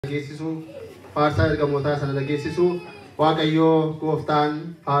Geessisu faarsaa ergamootaa sana dhageessisu Waaqayyoo gooftaan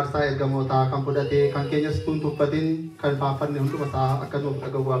faarsaa ergamootaa kan fudhatee kan keenyas tuuntuuffatiin kan faarfanne hunduma isaa akka nuuf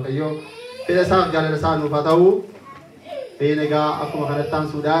dhagahu Waaqayyoo fedha isaaf jaalala isaa nuuf haa ta'u. Egaa akkuma kanatti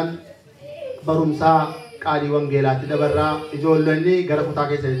aansuudhaan barumsaa qaalii wangeelaatti dabarraa ijoollonni gara kutaa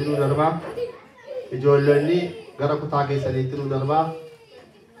keessaniitti nu darbaa. Ijoollonni gara kutaa keessaniitti nu darbaa.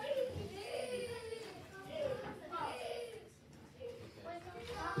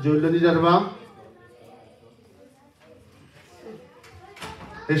 Ijoollonni darbaa.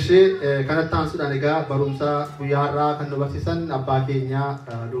 Ishee kanatti aansuudhaan egaa barumsa guyyaa har'aa kan nu barsiisan abbaa keenya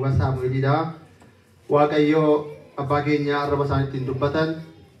Luba Saamu'eelidha. Waaqayyoo abbaa keenya arraba isaaniitiin dubbatan.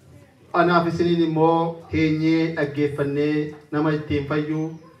 Anaaf isiniin immoo teenyee dhaggeeffannee nama ittiin fayyu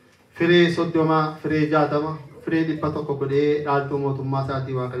firee 30, firee 60, firee 100 godhee dhaaltuu mootummaa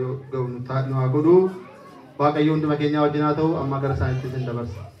isaatii Waaqayyoo ga'u nu haa godhu. Waaqayyoo hunduma keenyaa wajjin haa ta'u. Amma gara isaaniitti isin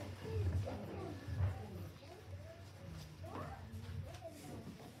dabarsa.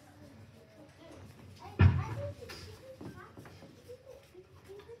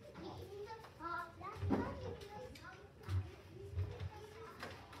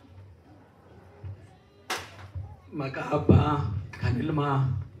 Maka Abbaa kan Ilmaa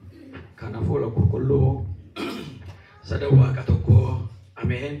kan Hafuura Qulqulluu sadan Waaqa tokko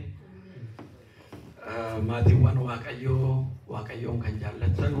ameen. Maatiiwwan Waaqayyoon kan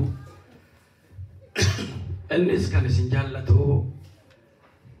jaallattanu innis kan isin jaallatu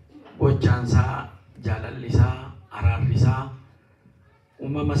gochaansaa jaalallisaa araarrisaa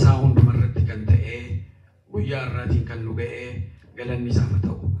uumama isaa hundumarratti kan ta'e guyyaa irraatiin kan nu ga'e galanni isaaf haa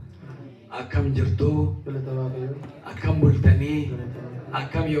ta'u. Akkam jirtu akkam bultanii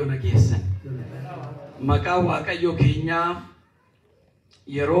akkam yoo nageessan maqaa Waaqayyoo keenyaa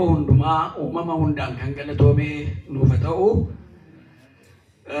yeroo hundumaa uumama hundaan kan galatoome nuuf haa ta'u.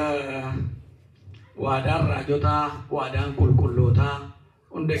 Waadaan raajotaa waadaan qulqullootaa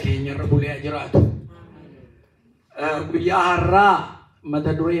hunda keenyarra bulee jiraatu. Guyyaa har'aa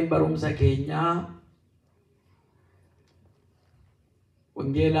mata dureen barumsa keenyaa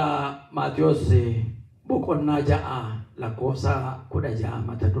Wangeela Maatiyos boqonnaa 6 lakkoofsa 16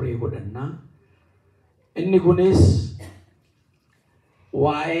 mata duree godhanna. Inni kunis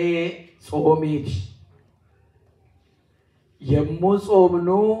waa'ee tsoomiiti. Yemmuu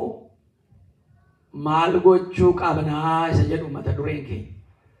tsoomnu maal gochuu qabnaa isa jedhu mata dureen keenya.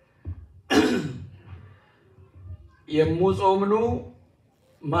 Yemmuu tsoomnu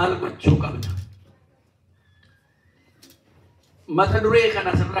maal gochuu qabna? Mata duree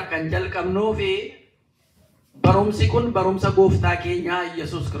kana sirra kan jalqabnuu fi barumsi kun barumsa gooftaa keenyaa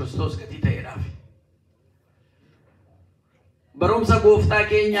Yesuus Kiristoos gatii ta'eedhaaf. Barumsa gooftaa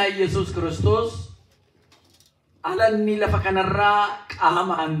keenyaa Yesuus Kiristoos alanni lafa kanarraa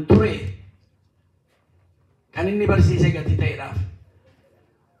qaamaan ture kan inni barsiise gatii ta'eedhaaf.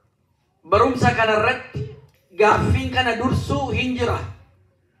 Barumsa kanarratti gaaffiin kana dursuu hin jira.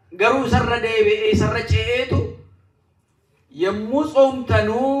 Garuu isarra deebi'ee isarra ce'eetu yemmuu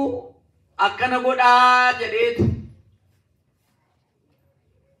tsoomtanuu akkana godhaa jedheetu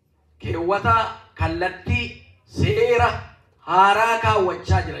keewwata kallattii seera haaraa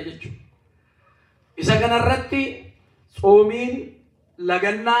kaawwachaa jira jechuudha. Isa kanarratti tsoomiin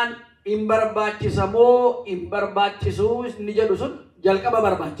lagannaan hin barbaachisa moo hin barbaachisu inni jedhu sun jalqaba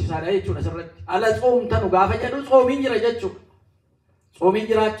barbaachisaadha jechuudha. Asirratti ala tsoomtanu gaafa jedhu tsoomiin jira jechuudha. Tsoomiin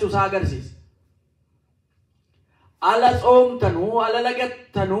jiraachuu isaa agarsiisa. Ala tsoomtanuu ala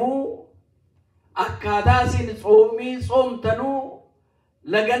lagattanuu akkaataa isin tsoomii tsoomtanuu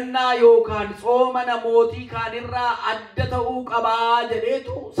lagannaa yookaan tsooma namootii kaanirraa adda ta'uu qabaa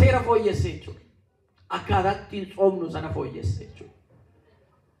jedheetu seera fooyyesse jechuudha. Akkaataa ittiin tsoomnu sana fooyyesse jechuudha.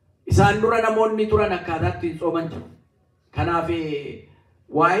 Isaan dura namoonni turan akkaataa ittiin tsooman jiru. Kanaaf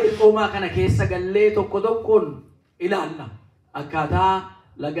waa'ee tsoomaa kana keessa gallee tokko tokkoon ilaalla. Akkaataa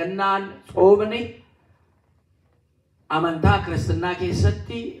lagannaan tsoomni amantaa kiristinnaa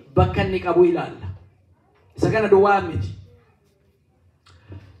keessatti bakka inni qabu ilaalla. Isa kana duwwaa miti.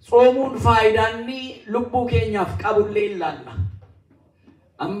 Tsoomuun faayidaan lubbuu keenyaaf qabullee ilaalla.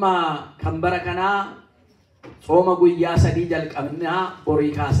 Amma kan bara kanaa tsooma guyyaa 3 jalqabnaa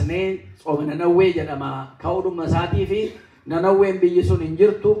borii kaasnee tsooma Nanawwee jedhama. Ka'uudhuma isaatii fi Nanawween biyyi sun hin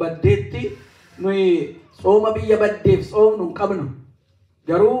jirtu baddeetti nuyi tsooma biyya baddeef tsoomnu hin qabnu.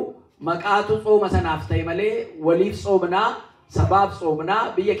 Garuu maqaatu tsooma sanaaf ta'e malee waliif tsoomnaa, sabaaf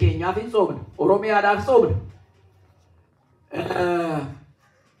tsoomnaa, biyya keenyaaf hin tsoomna, Oromiyaadhaaf tsoomna.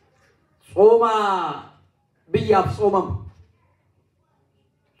 Tsooma biyyaaf tsoomamu,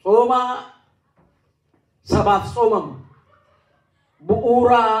 tsooma sabaaf tsoomamu,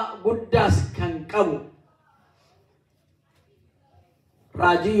 bu'uura guddaas kan qabu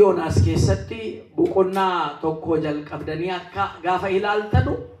raajii Yoonaas keessatti boqonnaa tokko jalqabdanii akka gaafa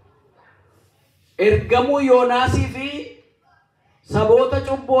ilaaltanu ergamuu Yoonaasii fi saboota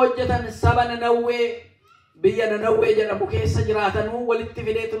cubbuu hojjetan saba Nanawwee biyya Nanawwee jedhamu keessa jiraatanuu walitti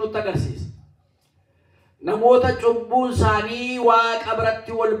fideetu nutti agarsiisa. Namoota cubbuun isaanii Waaqa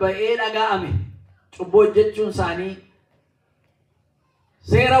biratti wal ba'ee dhaga'ame cubbuu hojjechuun isaanii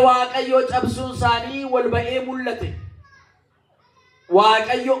seera Waaqayyoo cabsuun isaanii wal ba'ee mul'ate.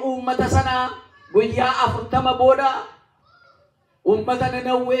 Waaqayyo uummata sana guyyaa 40 booda uummata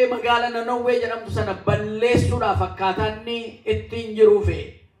Nanawwee magaala Nanawwee jedhamtu sana balleessuudhaaf akkaataa inni ittiin jiruuf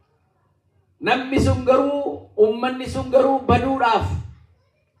namni sun garuu uummanni sun garuu baduudhaaf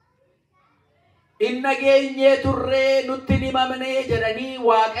inna geenyee turree nutti hin himamne jedhanii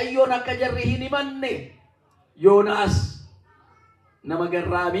Waaqayyoon akka jarri hin himanne Yoonaas nama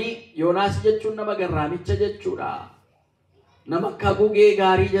garraamii. Yoonaas jechuun nama garraamicha jechuudha. Nama akka gugee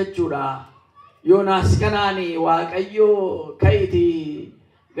gaarii jechuudha. Yoonaas kanaani Waaqayyo ka'iiti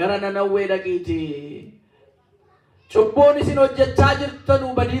gara Nanawwee dhaqiiti. Cubbuun isin hojjechaa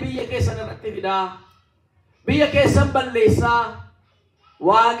jirtanu badii biyya keessan irratti fidaa. Biyya keessan balleessaa.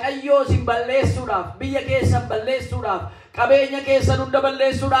 Waaqayyo isin balleessuudhaaf, biyya keessan balleessuudhaaf, qabeenya keessan hunda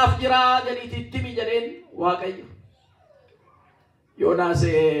balleessuudhaaf jira jedhiiti ittimi jedheen Waaqayyo. Yoonaas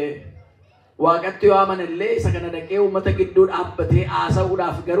Waaqatti yoo amanallee isa kana dhaqee uummata gidduu dhaabbatee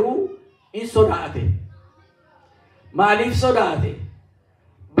haasa'uudhaaf garuu in sodaate. Maaliif sodaate?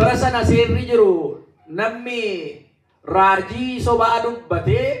 Bara sana seerri jiru namni raajii sobaa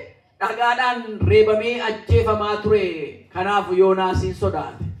dubbatee dhagaadhaan reebamee ajjeefamaa ture. Kanaaf Yoonaas in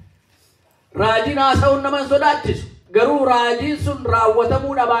sodaate. Raajiin haasa'uun nama hin sodaachisu. Garuu raajiin sun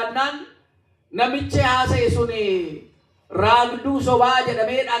raawwatamuu dhabaannaan namichi haasa'e sun raagduu sobaa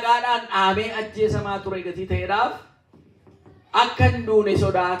jedhamee dhagaadhaan dhaamee ajjeesamaa ture gatii ta'eedhaaf akka hin duune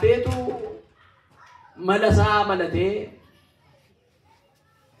sodaateetu malasaa malatee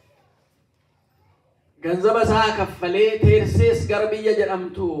ganzaba isaa kaffalee Teersees gara biyya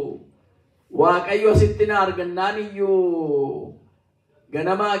jedhamtu Waaqayyo asitti na argannaan iyyuu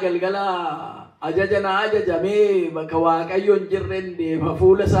ganamaa galgala ajaja na ajajamee bakka Waaqayyo hin jirren deema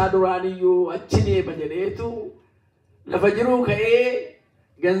fuula isaa duraan iyyuu achi deema jedheetu lafa jiruu ka'ee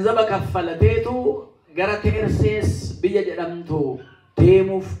ganzaba kaffalateetu gara Teersees biyya jedhamtu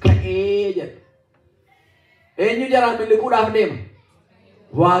deemuuf ka'ee jedha. Eenyu jaraa miliquudhaaf deema?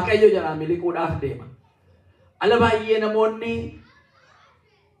 Waaqayyo jaraa miliquudhaaf deema. Ala baay'ee namoonni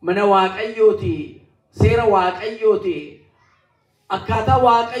mana Waaqayyooti, seera Waaqayyooti, akkaataa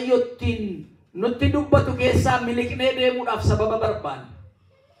Waaqayyottiin nutti dubbatu keessaa miliqnee deemuudhaaf sababa barbaanna.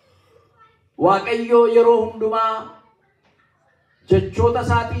 Waaqayyo yeroo hundumaa jechoota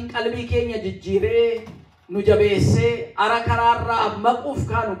isaatiin qalbii keenya jijjiiree nu jabeessee ara karaarraa maquuf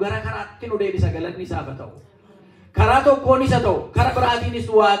kaanu gara karaatti nu deebisa. Galanni isaaf haa ta'u. Karaa tokkoon isa ta'u, karaa biraatiinis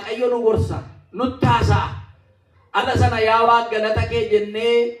Waaqayyo nu gorsa, nutti haasa'a. Ala sana yaa Waaqa galata kee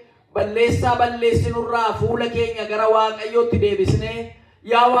jennee balleessaa balleessinurraa fuula keenya gara Waaqayyootti deebisnee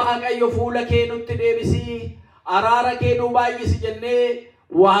yaa Waaqayyo fuula kee nutti deebisii, araara kee nu baay'isi jennee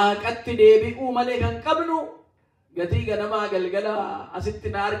Waaqatti deebi'uu malee kan qabnu gatii ganamaa galgala asitti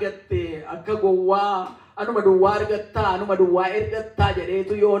na argatte akka gowwaa anuma duwwaa argattaa anuma duwwaa ergattaa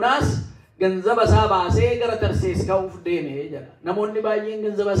jedheetu Yoonaas ganzaba isaa baasee gara Tarsees ka'uuf deeme jedha. Namoonni baay'een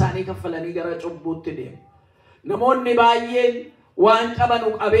ganzaba isaanii kaffalanii gara cubbuutti deemu. Namoonni baay'een waan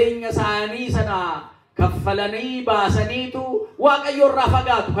qabanu qabeenya isaanii sana kaffalanii baasaniitu Waaqayyo irraa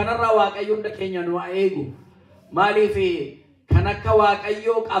fagaatu. Kanarraa Waaqayyo hunda keenya nu eegu. Maaliif kan akka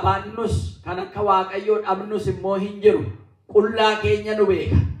Waaqayyo qabaannus kan akka Waaqayyo dhabnus immoo hin jiru. Qullaa keenya nu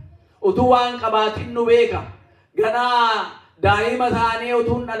beeka. Utuu waan qabaatin nu beeka. Ganaa daa'ima taanee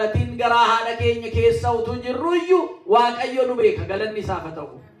utuu hin dhalatin garaa haadha keenya keessa utuu jirruyyuu Waaqayyo nu beeka. Galanni isaaf haa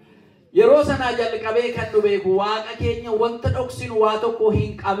ta'u. Yeroo sana jalqabee kan nu beeku Waaqa keenya wanta dhoksinu waa tokko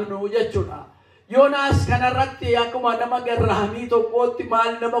hin qabnu jechuudha. Yoonaas kanarratti akkuma nama garraamii tokkootti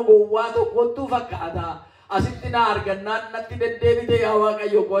maal nama gowwaa tokkottuu fakkaata. Asitti na argannaan natti deddeebite yaa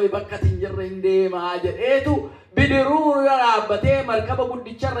Waaqayyo koo bakka hin jirre hin deemaa jedheetu bidiruu yaabbatee markaba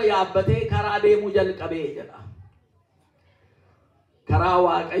guddicharra yaabbatee karaa deemuu jalqabee jedha. Karaa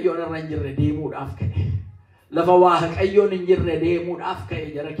Waaqayyoon irra hin jirre deemuudhaaf ka'e. Lafa Waaqayyoon hin jirre deemuudhaaf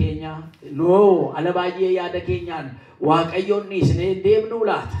ka'e jara keenya. No, ala baay'ee yaada keenyaan Waaqayyoon dhiisnee deemnuu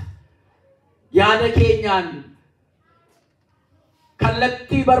laata? Yaada keenyaan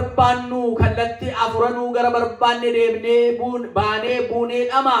kallattii barbaannu kallattii afuranuu gara barbaanne deemnee baanee buunee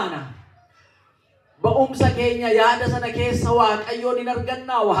dhamaana. ba'umsa keenya yaada sana keessa Waaqayyoon hin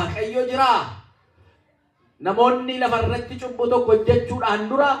argannaa? Waaqayyo jira. Namoonni lafarratti cubbuu tokko hojjechuudhaan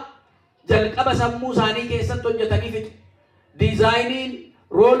dura jalqaba sammuu isaanii keessatti hojjetanii fixu. Diizaayiniin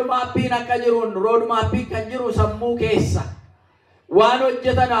rood maappiin akka jiruun rood maappiin kan jiru sammuu keessa waan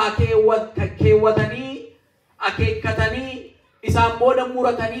hojjetan keewwatanii akeekkatanii isaan booda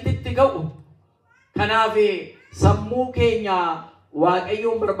muratanii itti ga'u. Kanaaf sammuu keenya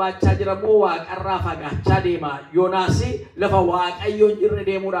Waaqayyoon barbaachaa jira moo Waaqarraa fagaachaa deema? Yoonaas lafa Waaqayyoon jirre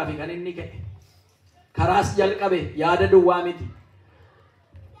deemuudhaaf kan inni ka'e. Karaas jalqabe yaada duwwaa miti.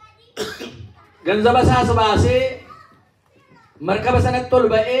 Ganzaba isaas baasee markaba sanatti ol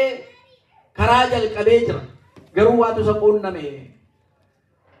ba'ee karaa jalqabee jira. Garuu waatu isa quunname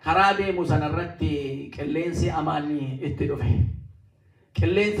karaa deemu sanarratti qilleensi amaanii itti dhufe.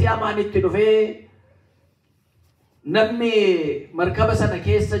 Qilleensi amaan itti dhufee namni markaba sana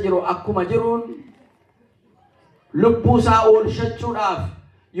keessa jiru akkuma jiruun lubbuu isaa oolfachuudhaaf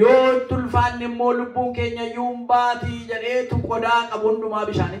yoo tulfaanni immoo lubbuun keenya yuun baatii jedheetu qodaa qabu hundumaa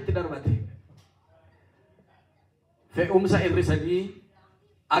bishaanitti darbate. Fe'umsa irri sadii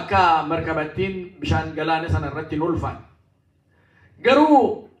akka markabattiin bishaan galaana sana irratti hin ulfaan.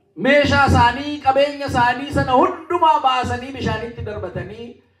 Garuu meeshaa isaanii qabeenya isaanii sana hundumaa baasanii bishaanitti darbatanii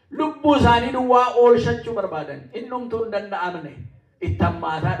lubbuu isaanii duwwaa oolfachuu barbaadan. Innumtuu hin danda'amne itti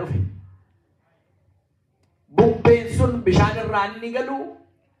hammaataa dhufe. Bubbeen sun bishaan irraa inni galu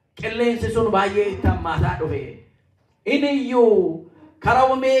qilleensi sun baay'ee itti hammaataa dhufe. Iniyyuu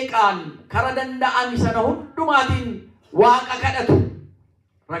karaa meeqaan karaa danda'an sana hundumaatiin Waaqa kadhatu.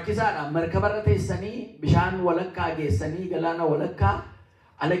 Rakkisaadha. Markabarra teessanii bishaan walakkaa geessanii galaana walakkaa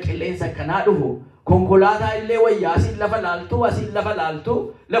ala qilleensa akkanaa dhufu. Konkolaataa illee wayyaa asiin lafa laaltu asiin lafa laaltu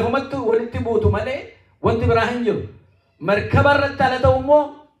lafumatti walitti buutu malee wanti biraa hin jiru. Markabarratti ala ta'u immoo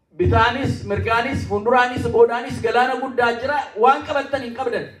bitaanis mirgaanis fuulduraanis boodaanis galaana guddaa jira. Waan qabattan hin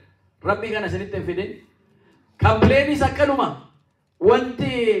qabdan. Rabbi kana isinitti hin fidin. Kampleenis akkanuma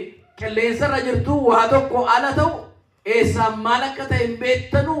wanti qilleensarra jirtu waa tokko ala ta'u eessaan maal akka ta'e hin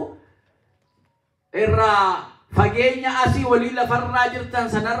beektanu irraa fageenya asii walii lafarraa jirtan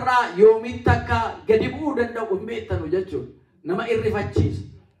sanarraa yoomitti akka gadi bu'uu danda'u hin beektanu jechuudha. Nama irrifachiisa.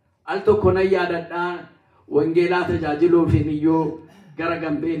 Al tokko nan yaadadhaa wangeelaa tajaajiluuf iyyuu gara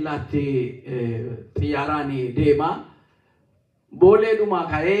Gambeellaatti xiyyaaraan deema. Booleedhuma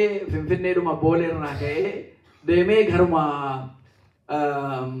ka'ee Finfinneedhuma booleerraa ka'ee deemee garuma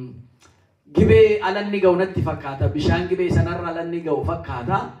gibee alanni ga'u natti fakkaata. Bishaan gibee sanarra alanni ga'u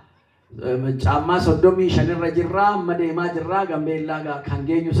fakkaata. Caammaa 35 irra jirra amma deemaa jirra Gambeellaa kan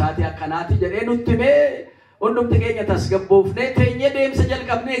geenyu sa'aatii akkanaati jedhee nutti mee hundumti keenya tasgabboofnee teenyee deemsa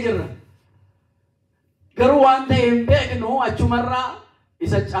jalqabnee jirra. Garuu waan ta'e hin beeknu achumarraa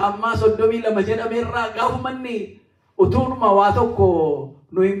isa caammaa 32 jedhameerraa gaafumanni utuunuma waa tokko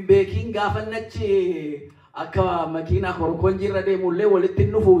nu hin beekin gaafannachi akka makiinaa korkonjiirra deemullee walitti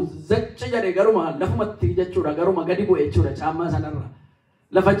nufu zacha jedhe garuma lafumatti jechuudha. Garuma gadi bu'e jechuudha caammaa sanarra.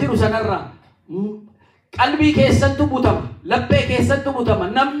 Lafa jiru sanarra qalbii keessattu butama. Laphee keessattu butama.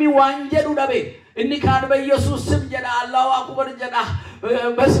 Namni waan jedhu dhabe. Inni kaan ba Yesuus sim jedha, Allahu Akbar jedha,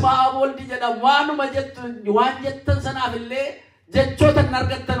 Basma Aboldi jedha. Waanuma jettu waan jettan sanaaf illee jechoota hin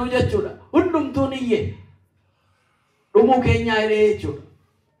argattanu jechuudha. Hundumtuun iyyee dhumuu keenyaa illee jechuudha.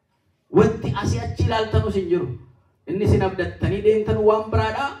 Wanti asii achi ilaaltanus hin jiru. Inni isin abdattanii deemtan waan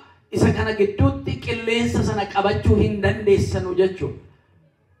biraadha. Isa kana gidduutti qilleensa sana qabachuu hin dandeessanu jechuudha.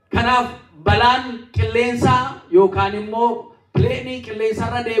 Kanaaf balaan qilleensaa yookaan immoo pileenii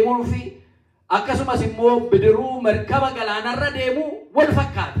qilleensarra deemuu fi akkasumas immoo bidiruu markaba galaanarra deemuu wal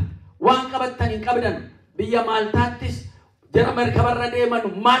fakkaata. Waan qabattan hin qabdan. Biyya Maaltaattis jara markabarra deeman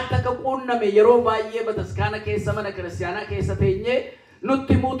maal akka quunname yeroo baay'ee bataskaana keessa mana kiristaanaa keessa teenyee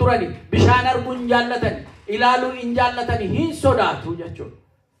nutti himuu turani. Bishaan arguu hin jaallatan, ilaaluu hin jaallatan, hin sodaatu jechuudha.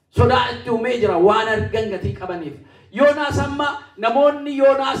 Sodaa itti uumee jira waan argan gatii qabaniif. Yoonaas amma namoonni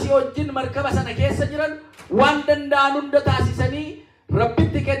Yoonaasii wajjin markaba sana keessa jiran waan danda'an hunda taasisanii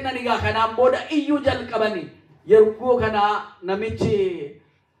Rabbitti kennan egaa kanaan booda iyyuu jalqabani. Yeroo kana namichi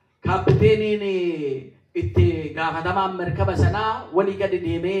kaapiteeniin itti gaafatamaan markaba sanaa walii gadi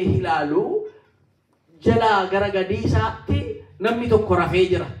deemee ilaalu jala gara gadiisaatti namni tokko rafee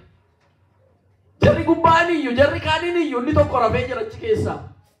jira. Jarri gubbaan iyyuu jarri kaaniin iyyuu inni tokko rafee jira achi keessa.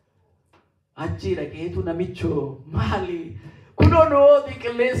 Achi dhaqeetu namichoo maali? Kunoo nuti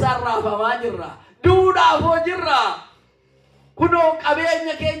qilleensaan raafamaa jirra. Duudhaafoo jirra. Kunoo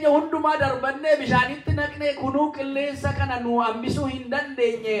qabeenya keenya hundumaa darbannee bishaanitti naqnee kunuu qilleensa kana nu hambisuu hin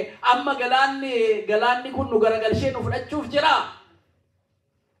dandeenye. Amma galaanni kun nu garagalchee nu fudhachuuf jira.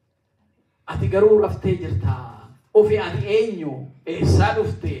 ati garuu raftee jirta. Ofi ati eenyu? Eessaa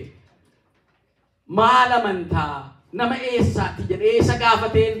dhufte? Maal amantaa? Nama eessaatti jedhee isa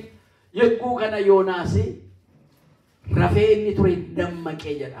gaafateen yegguu kana Yoonaasi rafee inni ture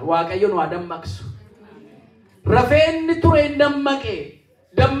dammaqee jedha. Waaqayyoon waa dammaqsu. Rafee inni ture dammaqee.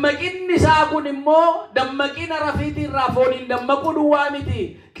 Dammaqinni isaa kun immoo dammaqina rafiitii irraa fooniin dammaquu duwwaa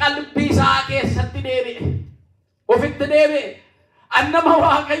miti. Qalbii isaa keessatti deebi'e. Ofitti deebi'e. Annama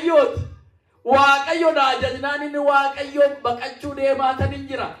Waaqayyooti. Waaqayyoodha ajajnaan inni Waaqayyoon baqachuu deemaatan hin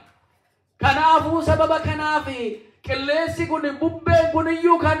jira. Kanaafuu sababa kanaafi qilleensi kun bubbeen kun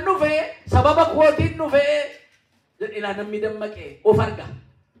iyyuu kan dhufe sababa kootiin dhufe jedhila namni dammaqee of arga.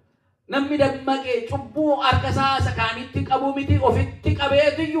 Namni dammaqee cubbuu harka isaa kaanitti qabu miti ofitti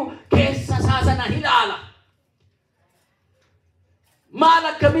qabeetiyyuu keessa isaa sana ilaala. Maal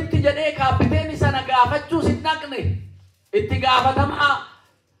akkamitti jedhee kaapiteeni sana gaafachuu hin dhaqne itti gaafatamaa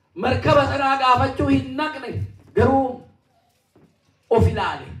markaba sanaa gaafachuu hin dhaqne garuu of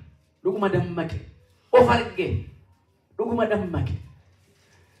ilaale dhuguma dammaqe of arge dhuguma dammaqe.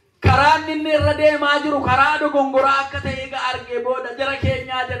 Karaan inni irra deemaa jiru karaa dogongoraa akka ta'e argee booda jara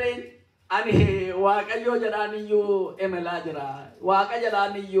keenyaa jedheen ani Waaqayyoo jedhaan iyyuu emelaa jira. Waaqa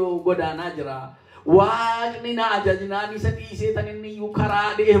jedhaan iyyuu godaanaa jira. Waaqni na ajajnaan isa dhiisee tan inni iyyuu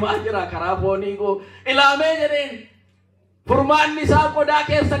karaa deemaa jira. Karaa foonii koo ilaamee jedheen furmaanni isaa qodaa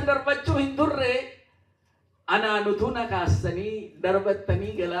keessan darbachuu hin turre anaan utuu na kaastanii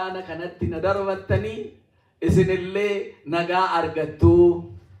darbattanii galaana kanatti na darbattanii isinillee nagaa argattu.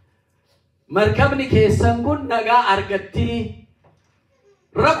 Markabni keessan kun nagaa argatti.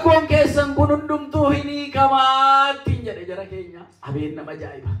 Rakkoon keessan kun hundumtuu hin hiikamaatti jedhe jara keenya. Abeen nama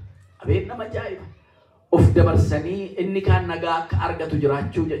ajaa'iba. Abeen nama ajaa'iba. Of dabarsanii inni kaan nagaa akka argatu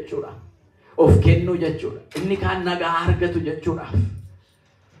jiraachuu jechuudha. Of kennuu jechuudha. Inni kaan nagaa argatu jechuudha.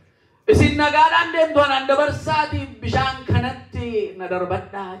 Isin nagaadhaan deemtu anaan dabarsaatiif bishaan kanatti na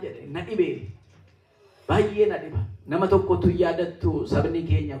darbadhaa jedhe na dhibee. Baay'ee na dhiba. Nama tokkotu yaadattu sabni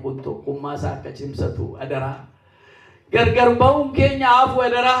keenya kun tokkummaa isaa akka cimsatu adaraa. Gargar ba'uun keenya hafu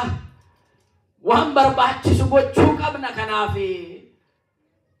adaraa. Waan barbaachisu gochuu qabna kanaaf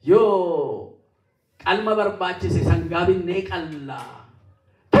yoo qalma barbaachise sangaa binnee qallaa.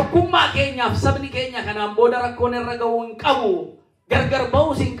 Tokkummaa keenyaaf sabni keenya kanaan booda rakkoon irra ga'uu hin qabu. Gargar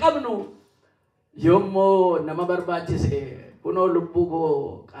ba'uus hin qabnu. Yoommoo nama barbaachise kunoo lubbuu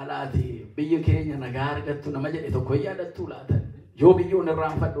koo qalaati biyyi keenya nagaa argattu nama jedhe tokko yaadattuu laatan. Yoo biyyoon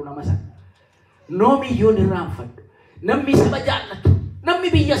irraanfadhu nama sana. Noo biyyoon irraanfadhu. Namni saba jaallatu. Namni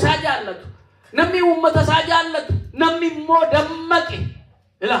biyya isaa jaallatu. Namni uummata isaa jaallatu. Namni immoo dammaqe.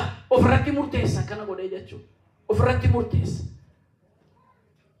 Ilaa ofirratti murteessa kana godhee jechuudha. Ofirratti murteessa.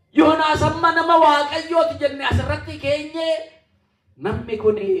 Yoonaas amma nama Waaqayyooti jenne asirratti keenyee namni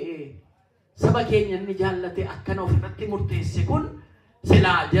kun saba keenya inni jaallate akkana ofirratti murteesse kun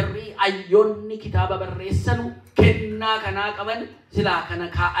silaa jarri ayyoonni kitaaba barreessanu kennaa kanaa qaban silaa kana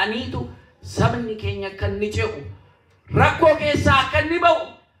kaa'aniitu sabni keenya akka inni ce'u rakkoo keessaa akka inni ba'u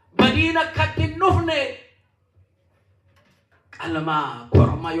badiin akka hin dhufne qalmaa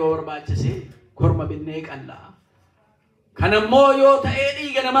korma yoo barbaachise korma binnee qallaa. Kanammoo yoo ta'ee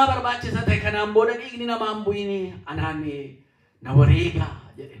dhiiga namaa barbaachisa ta'e kanaan booda dhiigni namaa hin bu'ini anaan na wareegaa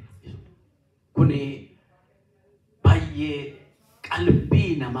jedhe. Kuni baay'ee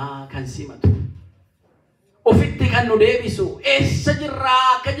qalbii namaa kan simatu. Ofitti kan nu deebisu eessa jirraa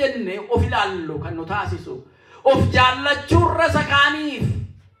akka jenne of ilaallu kan nu taasisu. Of jaallachuurra sakaaniif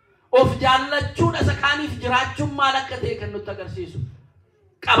of jaallachuudha sakaaniif jiraachuun maal akka ta'e kan nutti agarsiisu.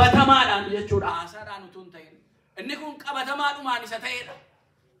 Qabatamaadhaan jechuudha haasaadhaan utuu hin ta'in. Inni kun qabatamaadhumaan isa ta'edha.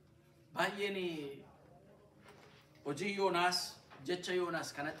 Baay'een hojii Yoonaas jecha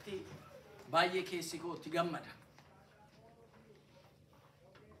Yoonaas kanatti baay'ee keessi kootti gammada.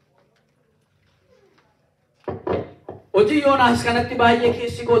 Hojii Yoonaas kanatti baay'ee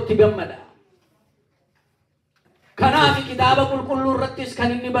keessi kootti gammada. Kanaaf kitaaba qulqulluu irrattis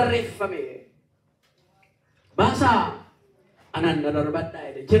kan inni barreeffame. Baasaa anan na darbadhaa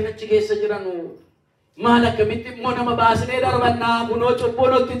jedhe. Jirrachi keessa jiranu maal akkamitti immoo nama baasnee darbannaa kunoo cubbuu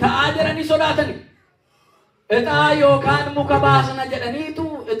nutti ta'aa jedhanii sodaatani. Ixaa yookaan muka baasna jedhaniitu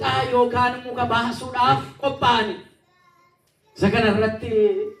ixaa yookaan muka baasuudhaaf qophaa'ani. Isa kanarratti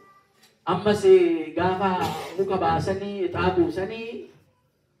ammas gaafa muka baasanii ixaa buusanii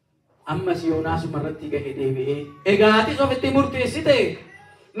ammas Yoonaasuma irratti ga'e deebi'ee egaatis ofitti murteessite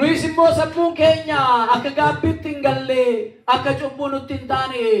nuyis immoo sammuun keenya akka gaabbiitti hin galle akka cubbuu nutti hin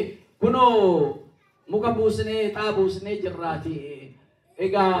taane kunoo muka buusnee ixaa buusnee jirraati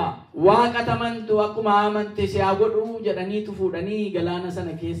egaa waaqa tamantu akkuma amante si haa godhu jedhaniitu fuudhanii galaana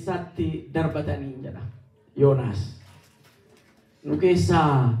sana keessatti darbatanii jedha Yoonaas. Nu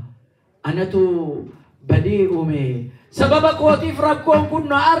keessaa anatu badii uume sababa kootiif rakkoon kun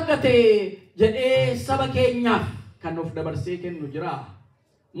na argate jedhee saba keenyaaf kan of dabarsee kennu jira.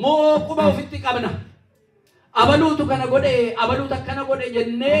 Moo quba ofitti qabna. Abaluutu kana godhe, abaluutu akkana godhe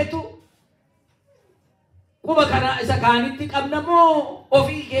jenneetu quba kana isa kaanitti qabna moo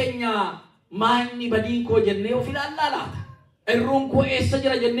ofii keenya maanni badiin koo jennee of ilaallaa laata? Irruun koo eessa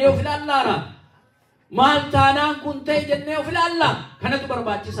jira jennee of ilaallaa laata? Maal taanaan kun ta'e jennee of ilaallaa? Kanatu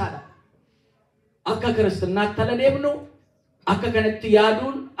barbaachisaadha. Akka kiristaanaatti tala deemnu, akka kanatti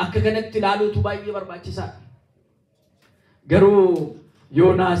yaaduun, akka kanatti ilaaluutu baay'ee barbaachisaadha. Garuu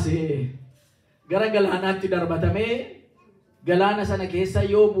Yoonaas gara galaanaatti darbatamee galaana sana keessa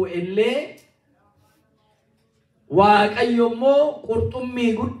yoo bu'ellee Waaqayyo immoo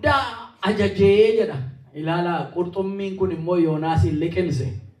qurxummii guddaa ajajee jedha. Ilaalaa qurxummiin kun immoo Yoonaasin liqimse.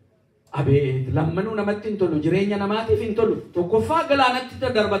 Abeet lammanuu namatti hin tolu, jireenya namaatiif hin tolu. Tokkoffaa galaanatti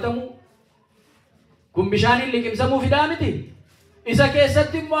darbatamu kun bishaaniin liqimsamuu fidaa miti. Isa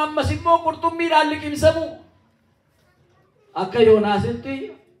keessatti immoo ammas immoo qurxummiidhaan liqimsamu. Akka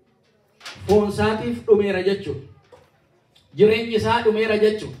Yoonaasitti foonsaatiif dhumeera jechuudha. Jireenyi isaa dhumeera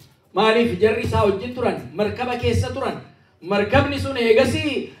jechuudha. Maaliif jarri isaa wajjin turan, markaba keessa turan. Markabni sun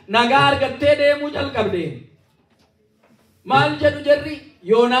eegasii nagaa argattee deemuu jalqabde. Maal jedhu jarri?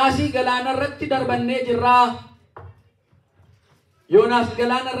 Yoonaasii galaana irratti darbannee jirraa. Yoonaas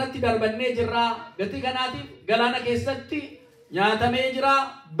galaana irratti darbannee jirraa. Gatii kanaatiif galaana keessatti nyaatamee jira,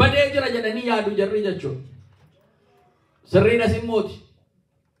 badee jira jedhanii yaadu jarri jechuudha. Sirriidhas immooti.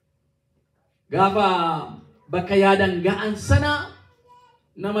 Gaafa bakka yaadan ga'an sana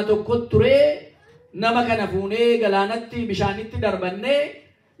nama tokko turee nama kana fuunee galaanatti bishaanitti darbannee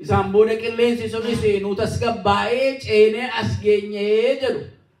isaan booda qilleensi sunis nu tasgabbaa'ee ceenee as geenyee jedhu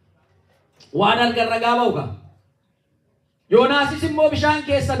waan argarra gaaba'uka. Yoonaasis immoo bishaan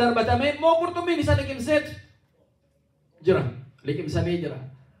keessa darbatamee immoo qurxummiin isa liqimseet jira, liqimsamee jira.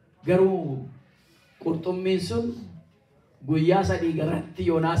 Garuu qurxummiin sun guyyaa sadii garatti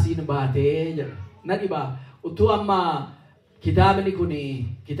Yoonaasiin baatee jira. Na dhibaa utuu amma kitaabni kun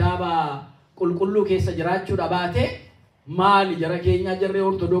kitaaba qulqulluu keessa jiraachuudha baate maali jara keenya jarree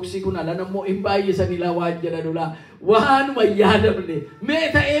ortodoksii kun ala nammoo hin baay'isanii la waan jedhanula waanuma yaadamne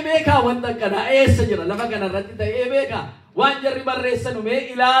mee ta'ee beekaa wanta akkanaa eessa jira lafa kana irratti ta'ee beekaa waan jarri barreessanu mee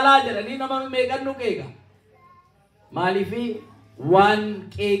ilaalaa jedhanii nama meeqannu qeeqa maaliifi waan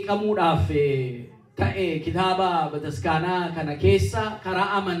qeeqamuudhaaf ta'e kitaaba bataskaanaa kana keessa karaa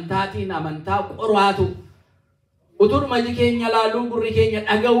amantaatiin amantaa qoraatu utuma iji keenya laaluu gurri keenya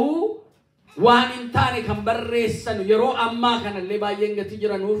dhaga'uu waan hin taane kan barreessanu yeroo ammaa kanallee baay'een gatii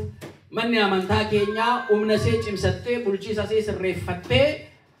jiranuuf manni amantaa keenyaa humna see cimsattee bulchiisa see sirreeffattee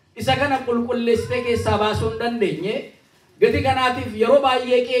isa kana qulqulleessitee keessaa baasuu hin dandeenye gatii kanaatiif yeroo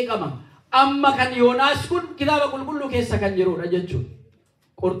baay'ee qeeqama amma kan Yoonaas kun kitaaba qulqulluu keessa kan jirudha jechuudha.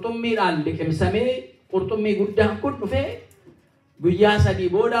 Qurxummiidhaan liqimsamee qurxummii guddaan kun dhufee guyyaa sadii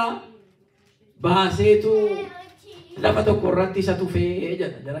booda baaseetu lafa tokko irratti isa tufee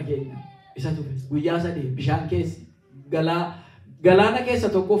jedha jara keenya. Isa tufe guyyaa sadii bishaan keessa galaana keessa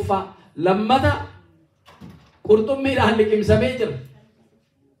tokkoffaa lammata qurxummiidhaan liqimsamee jira.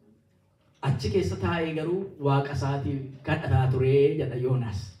 Achi keessa taa'ee garuu waaqa isaatiif kadhataa ture jedha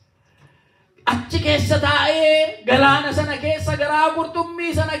Yoonaas. Achi keessa taa'ee galaana sana keessa garaa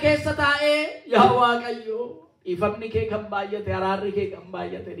qurxummii sana keessa taa'ee yaa Waaqayyo dhiifamni kee kan baay'ate araarri kee kan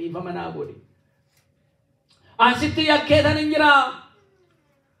baay'ate dhiifama naa godhi. Ansitti yakkeetan hin jiraa.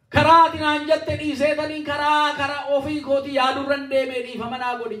 Karaa tinaan jette dhiiseetaniin karaa ofii kooti yaadurran deemee dhiifama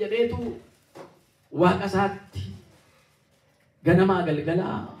naa godhi jedheetu waaqa isaatti ganamaa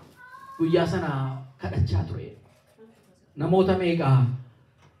galgalaa guyyaa sana kadhachaa ture. Namoota meeqaa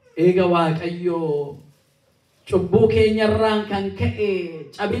eega Waaqayyoo cubbuu keenyarraan kan ka'e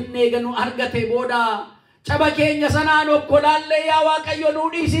cabinne eega nu argate booda caba keenya sanaan okkolaallee yaa Waaqayyo nuu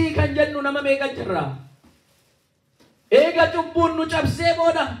dhiisii kan jennu nama meeqa jirra. Eega cubbuun nu cabsee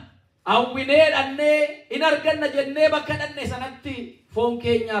booda hawwinee dhannee in arganna jennee bakka dhanne sanatti foon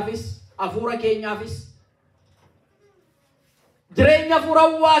keenyaafis hafuura keenyaafis jireenya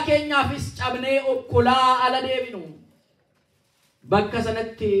furawwaa keenyaafis cabnee okkolaa ala deebinu. Bakka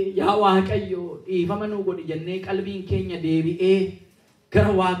sanatti yaa Waaqayyo dhiifama nuu godhi jennee qalbiin keenya deebi'ee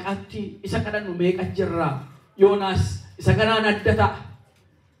gara Waaqaatti isa kadhannu meeqa jirra. Yoonaas isa kanaan adda ta'a.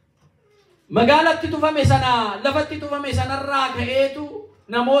 Magaalatti tufame sana lafatti tufame sanarraa ka'eetu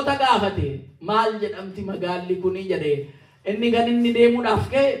namoota gaafate maal jedhamti magaalli kuni jedhee inni kan inni deemuudhaaf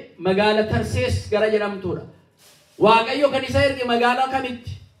ka'e magaala Tarsees gara jedhamtuudha. Waaqayyo kan isa erge magaalaa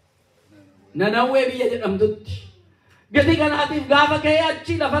kamitti? Nanawwee biyya jedhamtutti. Gati kanaatiif gaafa ka'ee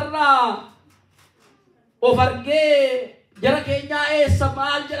achi lafarraa of argee jara keenyaa eessa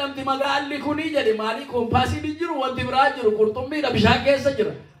maal jedhamti magaalli kuni jedhe maalii koompaasii ni jiru wanti biraa jiru qurxummiidha bishaan keessa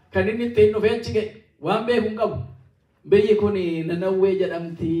jira kan inni ittiin dhufee achi ga'e waan beeku hin qabu. Biyyi kuni Nanawwee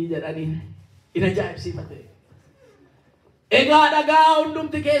jedhamti jedhanii ina ajaa'ibsiifate. Egaa dhagaa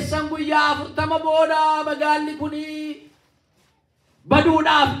hundumti keessan guyyaa 40 booda magaalli kuni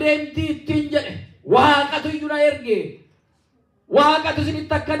baduudhaaf deemti ittiin jedhe Waaqatu iyyuu na erge. Waaqatu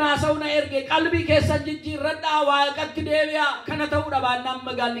isinitti akka naasa'u na erge qalbii keessan jijjiirradhaa Waaqatti deebi'aa kana ta'uudha baannaan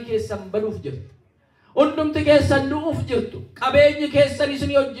magaalli keessan baduuf jirtu. Hundumti keessan du'uuf jirtu. Qabeenyi keessan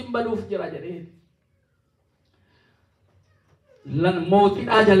isinii wajjin baduuf jira jedhee.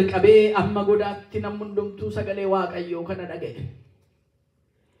 Mootiidhaa jalqabee amma godaatti namni hundumtuu sagalee Waaqayyoo kana dhaga'e.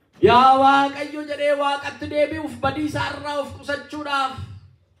 Yaa Waaqayyo jedhee Waaqatti deebi'uuf badiisa irraa of qusachuudhaaf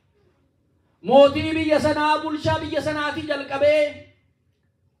mootii biyya sanaa bulchaa biyya sanaatii jalqabee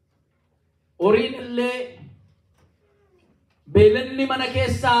horiin illee beelanni mana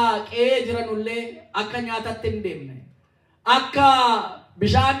keessaa qe'ee jiranullee akka nyaatatti hin deemne akka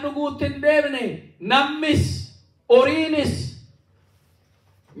bishaan dhuguutti hin deemne namnis horiinis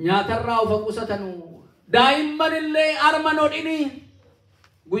nyaatarraa of qusatanu daa'imman illee arman hodhini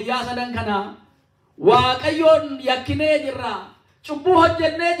guyyaa sadan kana Waaqayyoon yakkinee jirra cubbuu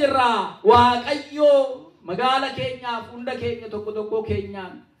hojjennee jirra Waaqayyoo magaala keenyaaf hunda keenya tokko tokko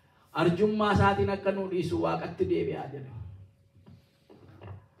keenyaan arjummaa isaatiin akka nu dhiisu Waaqatti deebi'aa jedhe.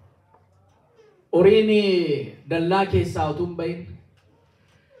 Horiin dallaa keessaa utuu hin bahin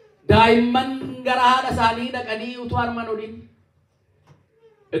daa'imman gara haadha isaanii dhaqanii utuu arman hodhin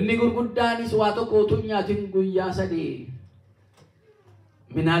inni gurguddaanis waa tokko utuu nyaatin guyyaa sadii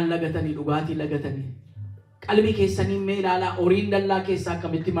minaan lagatanii dhugaatii lagatanii qalbii keessanii mee ilaalaa horiin dallaa keessaa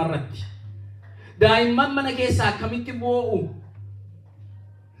akkamitti marratti daa'imman mana keessaa akkamitti boo'u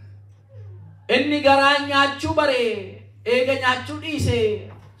inni garaa nyaachuu baree eega nyaachuu dhiise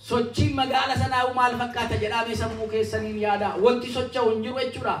sochiin magaala sanaa maal fakkaata jedhamee sammuu keessaniin yaada wanti socho'u hin jiru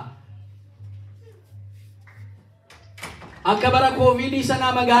jechuudha. Akka bara Koovidii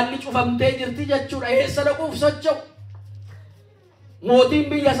sanaa magaalli cufamtee jirti jechuudha. Eessa dhaquuf socho'u? Mootiin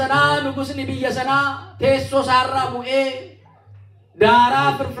biyya sanaa, nugusni biyya sanaa teessoo isaarraa bu'ee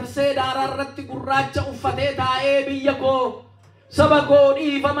daaraa firfirsee daaraa irratti gurraacha uffatee taa'ee biyya koo saba koo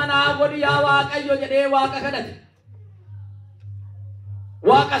dhiifama naa godhi yaa Waaqayyo jedhee Waaqa kadhate.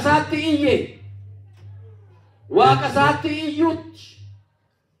 Waaqa isaatti iyye. Waaqa isaatti iyyutti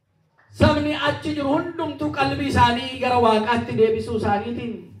sabni achi jiru hundumtuu qalbii isaanii gara Waaqaatti deebisuu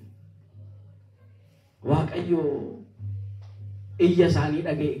isaaniitiin Waaqayyo iyya isaanii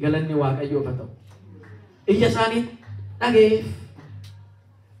dhagee galanni Waaqayyoof haa ta'u. Iyya isaanii dhageef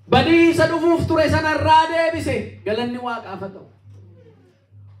badiisa dhufuuf ture sanarraa deebise galanni Waaqaaf haa ta'u.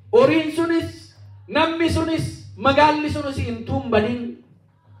 Horiin sunis namni sunis magaalli sunis hin tumbaniin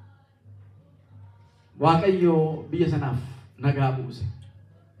Waaqayyo biyya sanaaf nagaa buuse.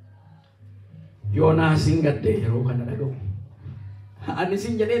 Yoonaas hin gaddee yeroo kana dhaga'u. Ani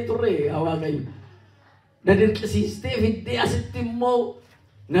sin jedhee turre Waaqayyo na dirqisiistee fiddee asitti immoo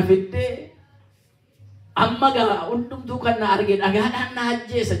na fiddee amma gaa hundumtuu kan na arge dhagaadhaan na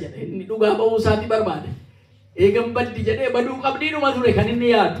ajjeesa jedhe inni dhugaa ba'uu isaati barbaade. Eegan baddi jedhee baduu qabdiidhuma ture kan inni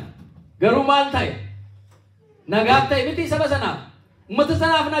yaadu. Garuu maal ta'e? Nagaa ta'e miti saba sanaaf. Uummata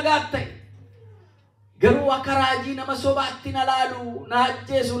sanaaf nagaa ta'e. Garuu akka raajii nama sobaatti na laalu na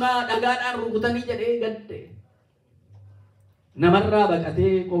ajjeesu na dhagaadhaan rukutanii jedhee gadde. Namarraa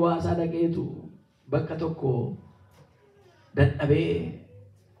baqatee kophaa isaa dhaqeetu bakka tokko dadhabee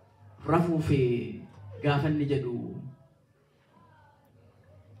rafuufi gaafa inni jedhu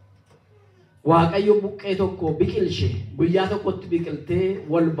Waaqayyo buqqee tokko biqilche guyyaa tokkotti biqiltee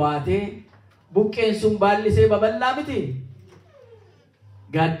wal baatee buqqeen sun baallisee babal'aa miti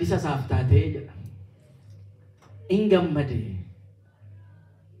gaaddisa isaaf taatee jedha. In gammade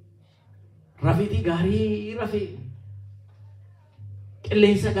rafiti gaarii rafe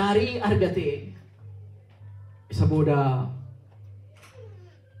qilleensa gaarii argate isa booda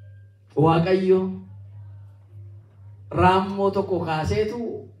Waaqayyo raammoo tokko kaaseetu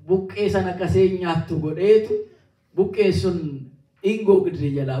buqqee sana akkasee nyaattu godheetu buqqee sun ingogde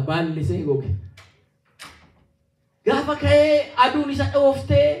jala baallisee goge. Gaafa ka'ee aduun isa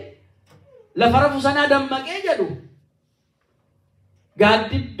dhooftee lafa rafu sanaa dammaqee jedhu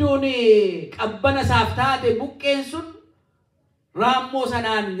gaaddidduun qabbana isaaf taate buqqeen sun raammoo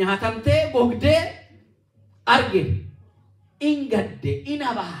sanaan nyaatamtee gogdee arge. ingadde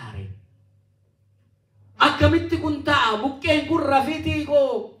inabaare akkamitti kun ta'a buqqeen kun rafiitii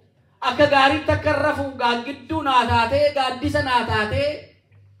koo akka gaariitti akka rafu gaaggidduu naa taatee gaaddisa naa taatee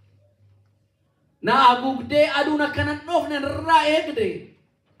naa gugdee aduun akkanan dhoofne irraa eegde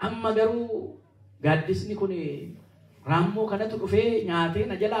amma garuu gaaddisni kun raammoo kanatu dhufee nyaatee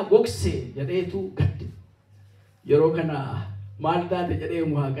na jalaa gogse jedheetu gadde yeroo kana maal taate jedhee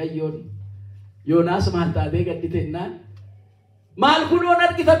Waaqayyoon Yoonaas maal taatee gaddite jennaan maal kunoon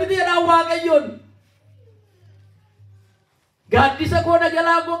argita miti jedhaan Waaqayyoon gaaddisa koo na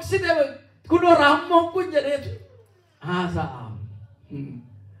jalaa gogsite kunoo raammoon kun jedheetu haasa'a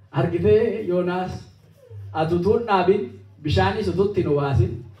argitee Yoonaas ati utuu hin dhaabin bishaanis utuutti hin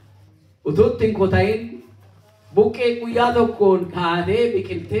obaasin utuutti hin qotayin buqqee guyyaa tokkoon kaatee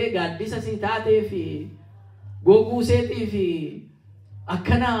biqiltee gaaddisa si taatee fi goguu seetii fi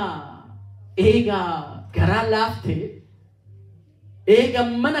akkana eegaa garaa laaftee eega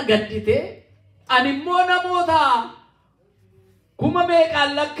mana gadditee ani immoo namoota kuma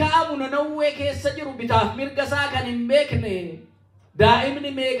meeqaan lakkaa'amu nanawwee keessa jiru bitaaf mirga isaa kan hin beekne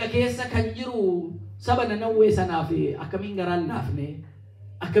daa'imni meeqa keessa kan jiru saba nanawwee sanaaf akkamiin garaan laafne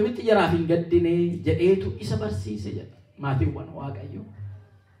akkamitti jaraaf hin gaddine jedheetu isa barsiise jedha maatiiwwan Waaqayyo.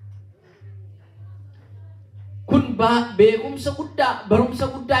 Kun beekumsa guddaa barumsa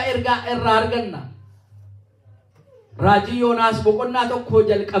guddaa ergaa irraa arganna. Raajii Yoonaas boqonnaa tokko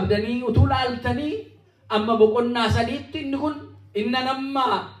jalqabdanii utuu laaltanii amma boqonnaa sadiitti inni kun inna namma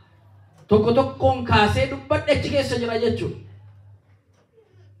tokko tokkoon kaasee dubbadhe achi keessa jira jechuudha.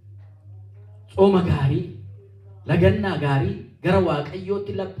 Tsooma gaarii, lagannaa gaarii, gara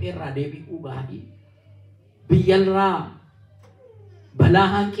Waaqayyootti lapheerraa deebi'uu gaarii, biyyarraa balaa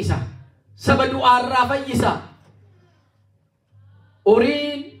hanqisa, saba du'aarraa fayyisa,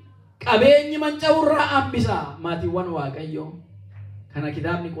 oriin qabeenyi manca'urraa hambisa. Maatiiwwan Waaqayyoo kana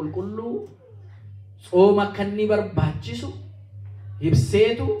kitaabni qulqulluu tsooma akka inni barbaachisu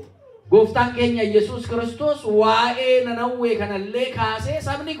ibseetu gooftaan keenya Yesuus Kiristoos waa'ee nanawwee kanallee kaasee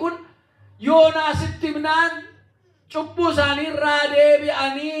sabni kun Yoonaasitti himnaan cubbuu isaaniirraa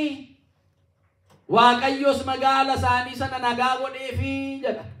deebi'anii Waaqayyoos magaala isaanii sana nagaa godheefii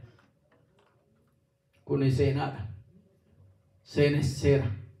jedha. Kun seenaadha. Seenesseera.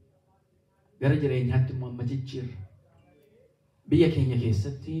 Gara jireenyaatti immoo amma jijjiirra. Biyya keenya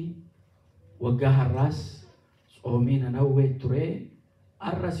keessatti waggaa har'aas tsoomii nanawwee ture.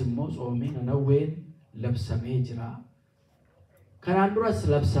 Har'as immoo tsoomii nanawween labsamee jira. Kanaan duras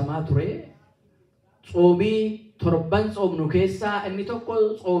labsamaa ture. Tsoomii torban tsoomnu keessaa inni tokko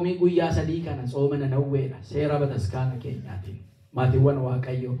tsoomii guyyaa sadii kana tsooma nanawweedha. Seera bataskaana keenyaatiin. Maatiiwwan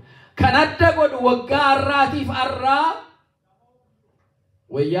Waaqayyoo. Kan adda godhu waggaa har'aatiif har'aa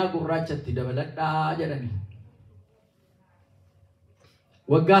wayyaa gurraachatti dabaladhaa jedhani.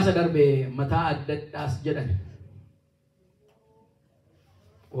 Waggaa isa darbee mataa addadhaas jedhani.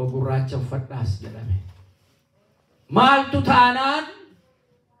 Gurraacha uffadhaas jedhame. Maaltu taanaan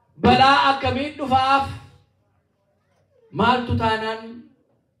balaa akkamiin dhufaaf? Maaltu taanaan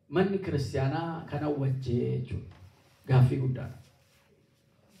manni kiristaanaa kana wajjee jechuudha. Gaaffii guddaadha.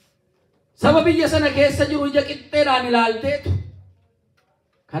 Saba biyya sana keessa jiru ija qixxeedhaan ilaalteetu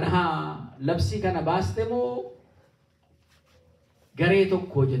kana labsii kana baaste moo garee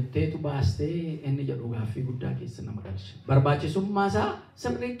tokko jetteetu baastee inni jedhu gaaffii guddaa keessa nama galcha. Barbaachisummaa isaa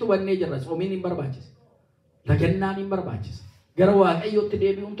sirriitti hubannee jirra. Tsoomiin hin barbaachisa. Lagannaan hin barbaachisa. Gara Waaqayyootti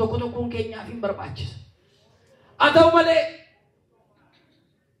deebi'uun tokko tokkoon keenyaaf hin barbaachisa. Haa ta'u malee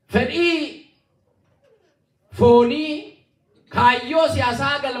fedhii foonii kaayyoo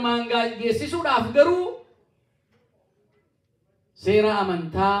siyaasaa galmaan geessisuudhaaf garuu seera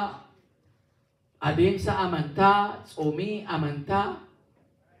amantaa, adeemsa amantaa, tsoomii amantaa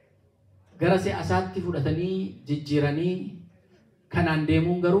gara siyaasaatti fudhatanii jijjiiranii kanaan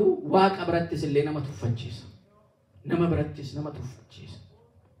deemuun garuu Waaqa birattis illee nama tuffachiisa. Nama birattis nama tuffachiisa.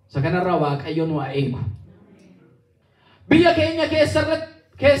 Isa kanarraa Waaqayyoon waa eegu. Biyya keenya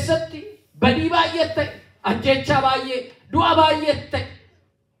keessatti badii baay'ee ta'e, ajjechaa baay'ee, du'a baay'ee ta'e,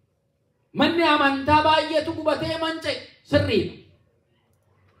 manni amantaa baay'eetu gubatee manca'e sirriidha.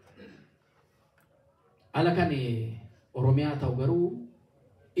 Ala kan Oromiyaa ta'u garuu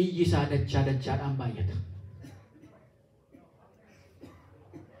iyyi isaa dachaadhaan baay'ata.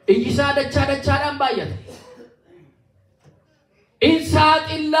 Iyyi isaa dachaadhaan baay'ata.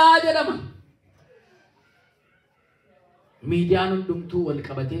 Insaaxillaa jedhama. Miidiyaan hundumtuu wal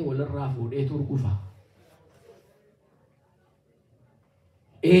qabatee walirraa fuudheetu urgufa.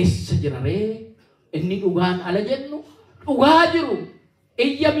 Eessa jiraree inni dhugaan ala jennu dhugaa jiru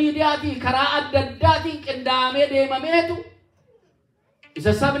iyya miidiyaatii karaa adda addaatiin qindaamee deemameetu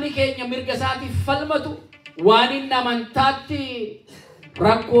isa sabni keenya mirga isaatiif falmatu waan inni amantaatti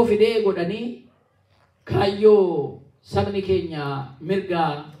rakkoo fidee godhanii kaayyoo sabni keenya mirga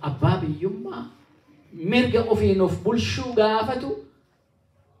abbaa biyyummaa mirga ofiin of bulchuu gaafatu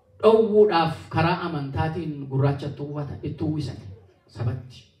dhowwuudhaaf karaa amantaatiin gurraacha itti uwwisan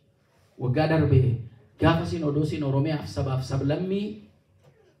sabatti. Waggaa darbee gaafa Sinodoosiin Oromiyaaf sabaaf sablammii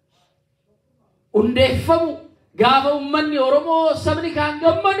hundeeffamu gaafa ummanni Oromoo sabni kaan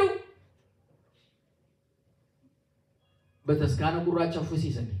gammadu bataskaana gurraacha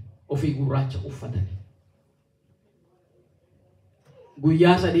uffisiisanii ofii gurraacha uffatanii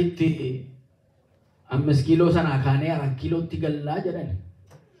guyyaa sadiitti 5 kiiloo sanaa kaanee 4 kiilootti gallaa jedhan.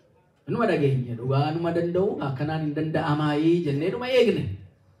 Numa dhageenya dhugaa numa danda'u akkanaan hin danda'amaayii jennee numa eegne.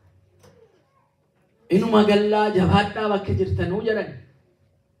 Inuma gallaa jabaadhaa bakka jirtanuu jedhan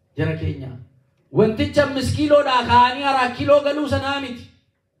jara keenya. Wanticha 5 kiiloodhaa kaanii 4 kiiloo galuu sanaa miti.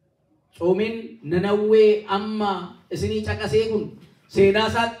 Soomin Nanawwee amma isinii caqasee kun seenaa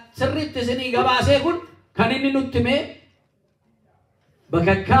isaa sirriitti isinii gabaasee kun kan inni nutti himee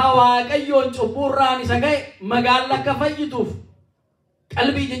bakakkaa Waaqayyoon cubburraan isa ga'e magaalaa akka fayyituuf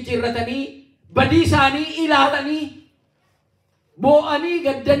qalbii jijjiirratanii badii isaanii ilaalanii boo'anii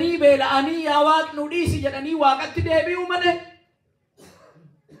gaddanii beela'anii yaa Waaqni nu dhiisi jedhanii Waaqatti deebi'uu malee.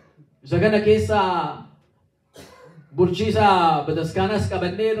 Isa kana keessaa bulchiisa bataskaanas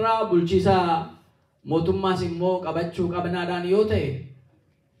qabanneerraa bulchiisa mootummaas immoo qabachuu qabnaadhaan yoo ta'e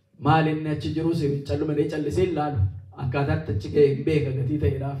maal inni achi jirus callumadee callisee ilaalu akkaataatti achi ga'e hin beeka gatii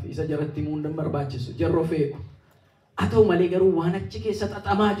ta'eedhaaf isa jaratti himuu hin barbaachisu jarroo feeku. Haa ta'u malee garuu waan achi keessa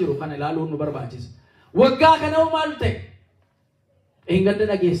xaxamaa jiru kana ilaaluun nu barbaachisa. Waggaa kana maal ta'e? Eeggadda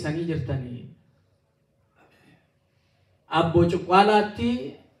dhageessanii jirtanii abboo cuqqaalaatti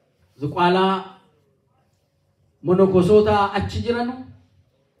zuqqaalaa monokosoota achi jiranu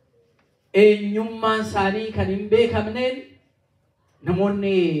eenyummaan isaanii kan hin beekamneen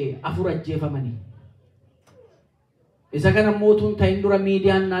namoonni 4 ajjeefamanii. Isa kana mootuun ta'in dura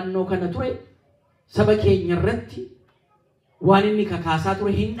miidiyaan naannoo kana ture saba keenya irratti waan inni kakaasaa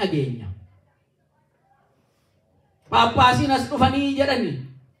ture hin dhageenya. Paappaasiin as dhufanii jedhani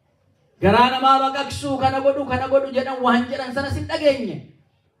garaa namaa baqaqsuu kana godhu jedhan waan jedhan sanas hin dhageenye.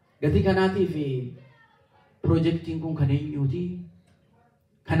 Gatii kanaatiif projektiin kun kan eenyuuti?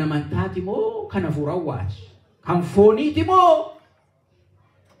 Kan amantaati moo kan hafuurawwaati? Kan fooniiti moo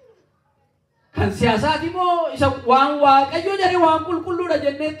kan siyaasaati moo isa waan Waaqayyo jedhe waan qulqulluudha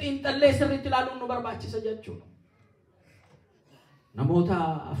jennee xiinxallee sirriitti ilaaluun nu barbaachisa jechuudha. Namoota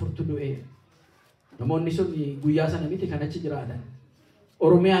 4 du'e. Namoonni sun guyyaa sana miti kan achi jiraatan.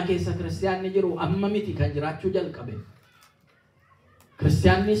 Oromiyaa keessa kiristiyaanni jiru amma miti kan jiraachuu jalqabe.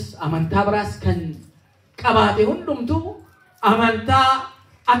 Kiristiyaannis amantaa biraas kan qabaate hundumtuu amantaa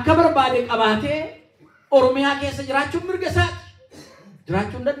akka barbaade qabaatee Oromiyaa keessa jiraachuun mirga isaati.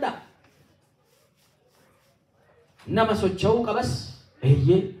 Jiraachuun danda'a. Nama socho'uu qabas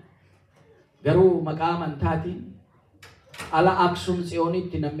eeyyee garuu maqaa amantaatiin ala Aksum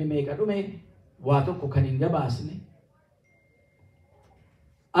Tsiyoonitti namni meeqa dhume waa tokko kan hin gabaasne.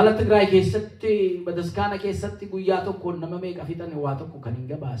 Ala Tigraay keessatti bataskaana keessatti guyyaa tokkoon nama meeqa fixan waa tokko kan hin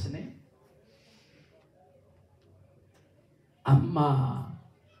gabaasne. Amma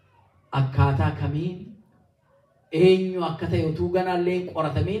akkaataa kamiin eenyu akka ta'e utuu ganaallee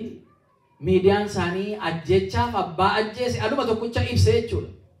qoratamiin miidiyaan isaanii ajjechaaf abbaa ajjeese aduma tokkicha ibsee jechuudha.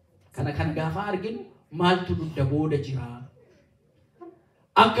 Kana gaafa arginu maaltu dudda booda jira?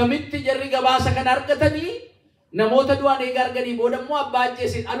 Akkamitti jarri gabaasa kan argatanii namoota du'an eega arganii booda immoo abbaa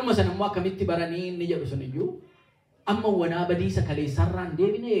ajjeese aduma sana immoo akkamitti baranii inni jedhu sun iyyuu amma wanaa badiisa kaleessarraa hin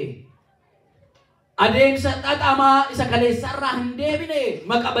deebine. Adeemsa xaxamaa isa kaleessarraa hin deebine.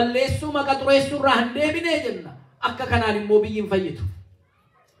 Maqa balleessuu maqa xureessuurraa hin deebine jenna. Akka kanaan immoo biyyi hin fayyitu.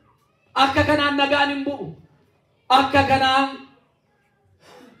 Akka kanaan nagaan hin bu'u. Akka kanaan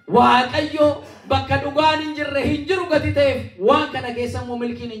Waaqayyo bakka dhugaan hin jirre hin jiru gati ta'eef waan kana keessa immoo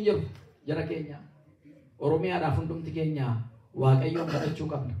milkiin hin jiru. Jara keenya Oromiyaadhaaf hundumti keenya Waaqayyoon kadhachuu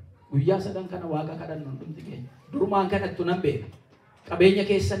qabna. Guyyaa 3 kana Waaqa kadhannu hundumti keenya. Durumaan kadhattu nan beeka. Qabeenya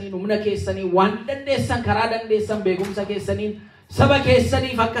keessaniin humna keessanii waan dandeessan karaa dandeessan beekumsa keessaniin saba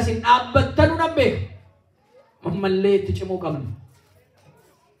keessaniif akkasin dhaabbattanu nan beeka. Ammallee itti cimuu qabna.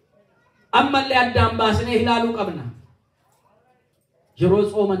 Ammallee addaan baasnee ilaaluu qabna. Yeroo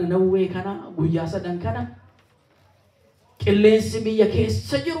tsooma Nanawwee kana guyyaa 3 kana qilleensi biyya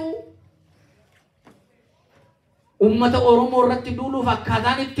keessa jiru ummata Oromoo irratti duuluuf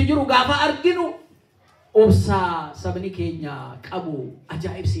akkaataan itti jiru gaafa arginu obsaa sabni keenya qabu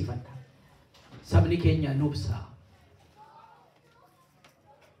ajaa'ibsiifadha. Sabni keenya nubsaa.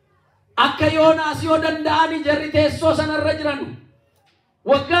 akka Yoonaas yoo danda'ani jarri teessoo sanarra jiran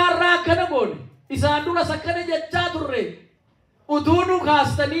waggaarraa akkana goone isaan duras akkana jechaa turre utuu nu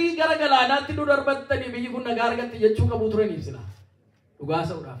kaastanii gara galaanaatti nu darbattanii biyyi kun nagaa argatti jechuu qabu turanii sila dhugaa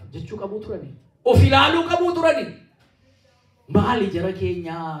sa'uudhaaf jechuu qabu turanii of ilaaluu qabu turanii maali jara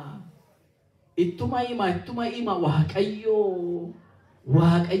keenyaa ittuma hima waaqayyoon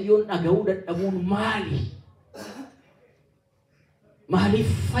dhaga'uu dadhabuun maaliif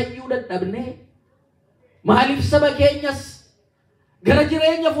fayyuu dadhabne maaliif saba keenyas gara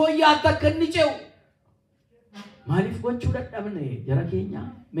jireenya fooyyaatti akka inni ce'u maaliif gochuu dadhabne jara keenya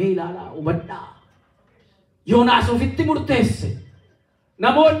mee ilaalaa hubadhaa Yoonaas ofitti murteesse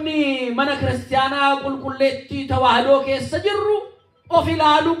namoonni mana kiristaanaa qulqulleettii tawaahidoo keessa jirru of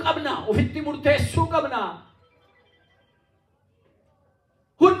ilaaluu qabna ofitti murteessuu qabna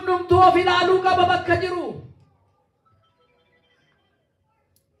hundumtuu of ilaaluu qaba bakka jiru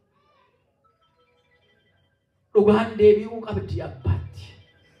dhugaan deebi'uu qabdi abbaatti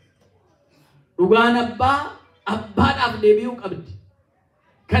dhugaan abbaadhaaf deebi'uu qabdi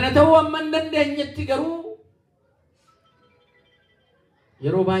kana ta'uu amma hin dandeenyetti garuu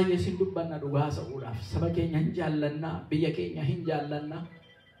yeroo baay'ee sin dubbanna dhugaa sa'uudhaaf saba keenya hin jaallanna biyya keenya hin jaallanna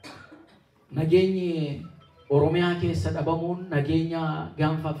nageenyi Oromiyaa keessa dhabamuun nageenya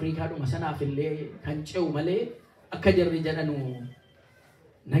gaanfa Afriikaadhuma sanaaf illee kan ce'u malee akka jarri jedhanu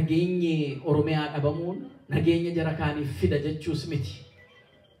nageenyi Oromiyaa dhabamuun nageenya jara kaaniif fida jechuus miti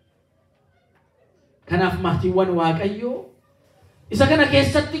kanaaf maatiiwwan Waaqayyoo isa kana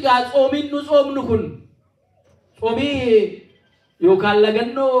keessatti gaa tsoomiin nu tsoomnu kun tsoomii yookaan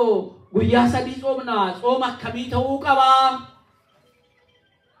lagannoo guyyaa 3 tsoomna tsooma akkamii ta'uu qaba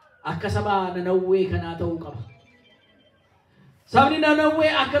akka saba Nanawwee kanaa ta'uu qaba sabni Nanawwee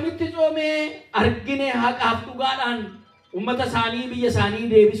akkamitti tsoomee argine haqaaf dhugaadhaan ummata isaanii biyya isaanii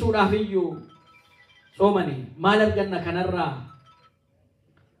deebisuudhaaf iyyuu tsoomani maal arganna kanarraa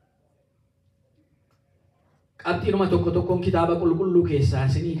qabxiinuma tokkoon kitaaba qulqulluu keessaa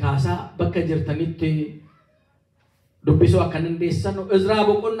isinii kaasaa bakka jirtanitti dubbisuu akka dandeessan Izraa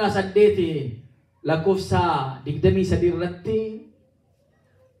boqonnaa 8 lakkoofsa 23 irratti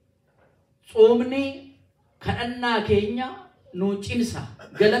tsoomni kadhannaa keenya nu cimsa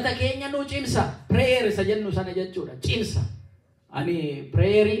galata keenya nu cimsa prayer isa jennu sana jechuudha cimsa ani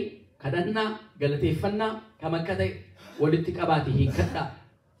prayer kadhannaa galateeffannaa kam akka ta'e walitti qabaatee hiikadhaa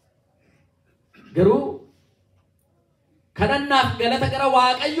garuu kadhannaaf galata gara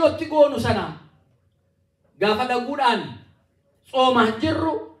Waaqayyootti goonu sana gaafa dhaguudhaan tsoomaan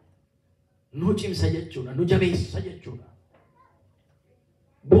jirru nu cimsa jechuudha nu jabeessa jechuudha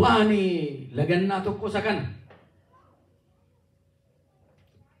bu'aan lagannaa tokko isa kana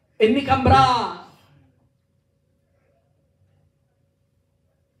inni kan biraa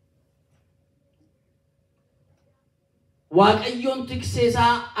Waaqayyoon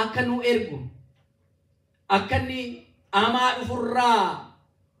tikseesaa akka nu ergu akka inni amaa dhufurraa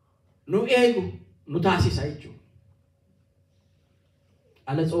nu eegu nu taasisa jechuudha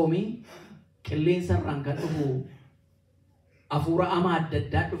ala tsoomii qilleensarraan kan dhufu hafuura amaa adda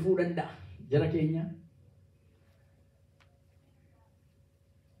addaa dhufuu danda'a jara keenya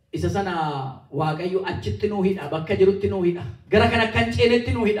isa sana Waaqayyo achitti nu hidha bakka jirutti nu hidha gara kana kan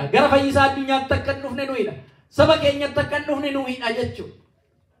ceenetti nu hidha gara fayyisaa addunyaatti akka hin dhufne nu hidha saba keenyatti akka hin dhufne nu hidha jechuudha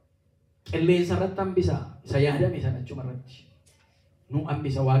qilleensarratti hambisa isa yaadame sana achuma irratti nu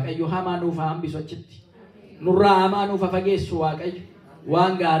hambisa Waaqayyo hamaa nuuf hambisu achitti nurraa hamaa nuuf fageessu Waaqayyo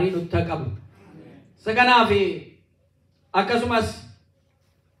waan gaarii nutti qabu isa kanaaf akkasumas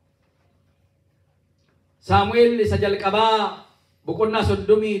Saamu'eel isa jalqabaa boqonnaa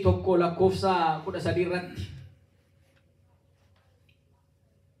 31 lakkoofsa 13 irratti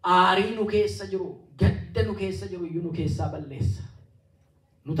aarii nu keessa jiru gadda nu keessa jiru iyyuu nu keessaa balleessa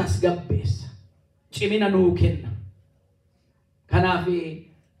nu tasgabbeessa cimina nuu kenna kanaaf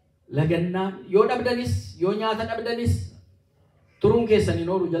lagannaan yoo dhabdanis yoo nyaata dhabdanis turuun keessaniin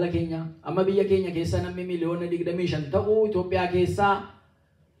oolu jala keenya amma biyya keenya keessa namni miliyoona 25 ta'uu Itoophiyaa keessaa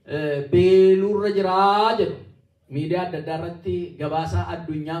beeluurra jiraa jedhu miidiyaa adda addaa irratti gabaasa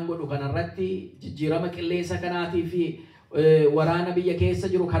addunyaan godhu kanarratti jijjiirama qilleensa kanaatii fi waraana biyya keessa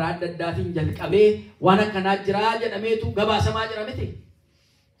jiru karaa adda addaatiin jalqabee waan akkanaa jiraa jedhameetu gabaasamaa jira miti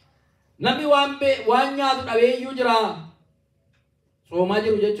namni waan nyaatu dhabee iyyuu jira soomaa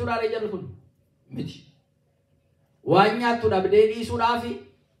jiru jechuudha jedhu kun miti waan nyaatu dhabdee dhiisuudhaaf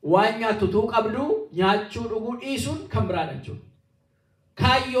waan nyaatu tuu qabdu nyaachuu dhuguu dhiisuun kan biraadha jechuudha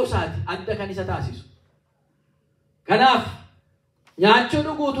kaayyoo isaati adda kan isa taasisu kanaaf nyaachuu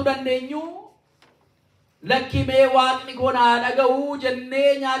dhuguutu dandeenyu lakki mee waaqni kun haa dhaga'uu jennee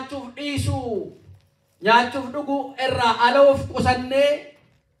nyaachuuf dhiisuu nyaachuuf dhuguu irraa aloof qusannee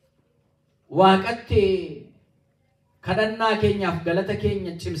waaqatti kadhannaa keenyaaf galata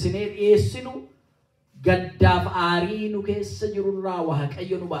keenya cimsinee dhiyeessinu gaddaaf aarii nu keessa jirurraa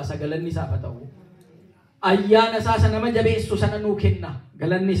waaqayyo nu baasa galanni isaaf haa ta'u. Ayyaana isaa sana nama jabeessu sana nuu kenna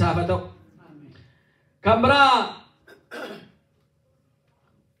galanni isaaf haa ta'u. Kan biraa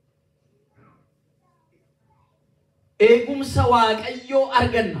eegumsa waaqayyoo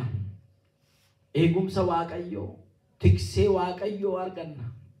arganna. Eegumsa waaqayyoo tiksee waaqayyoo arganna.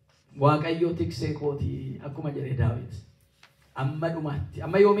 Waaqayyoo tiksee kooti akkuma jedhe Daawit. Amma dhumaatti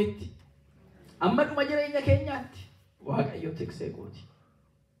amma yoomitti amma dhuma jireenya keenyaatti waaqayyoo tiksee kooti.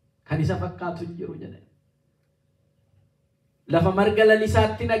 Kan isa fakkaatu hin jiru jedhe. Lafa marga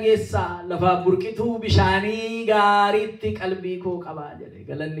lalisaatti nageessaa lafa burqituu bishaanii gaariitti qalbii koo qabaa jedhe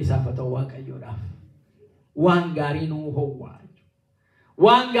galanni isaaf haa ta'u waaqayyoodhaaf. Waan gaarii nuu howwaa.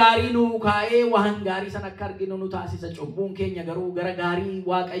 Waan gaarii nuu kaa'ee waan gaarii sana akka arginu nu taasisa. Cubbuun keenya garuu gara gaarii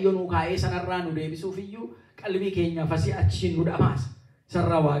waaqayyo nuu kaa'ee sanarraa nu deebisuuf iyyuu qalbii keenya fasii achiin nu dhamaasa.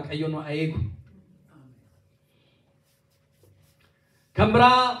 Sarara waaqayyo nu eegu. Kan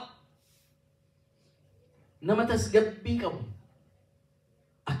biraa nama tasgabbii qabu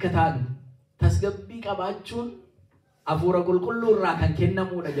akka taanu tasgabbii qabaachuun hafuura qulqulluu irraa kan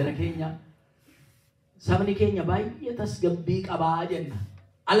kennamuudha jara keenya. Sabni keenya baay'ee tasgabbii qabaa jenna.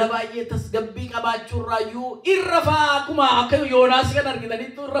 Ala baay'ee tasgabbii qabaachuurraayyuu irra faa akkuma akka Yoonaas kan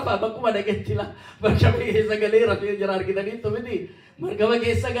argitanitti irra faa bakkuma dhageetti la markaba keessa galee rafee jira argitanitti miti markaba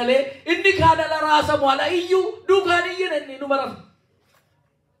keessa galee inni kaadala raasamu ala iyyuu duukaan iyyin inni nu marafa.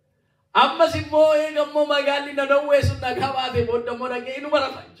 Ammas immoo eegammoo magaalli na dhowwee sun nagaa baatee boodammoo dhagee nu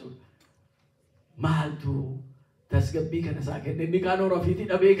marafa jechuudha. Maaltu tasgabbii kana isaa kenne inni kaan orafiitii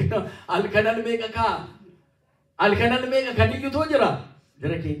dhabee kana halkanan meeqa kaa halkanan meeqa kan iyyutoo jira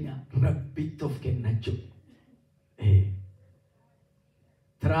jara keenya rabbitti of kennachuu.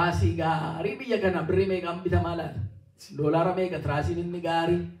 Tiraasii gaarii biyya kana birrii meeqaan bitamaa laata? Doolaara meeqa tiraasiin inni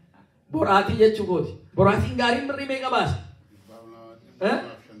gaarii? Boraatii jechuu kooti. Boraatiin gaariin birrii meeqa baasa?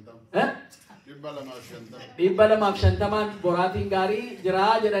 250 boraatiin gaarii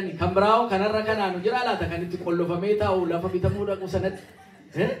jiraa jedhani kan biraawo kanarra kanaanu jira laata kan itti qollofamee taa'u lafa bitamuu dhaqu sanatti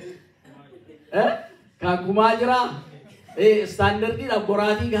kan kumaa jira standardiidhaaf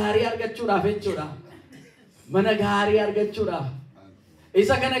boraatii gaarii argachuudhaaf jechuudha mana gaarii argachuudhaaf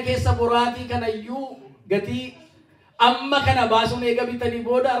isa kana keessa boraatii kana iyyuu gatii amma kana baasuun eega bitanii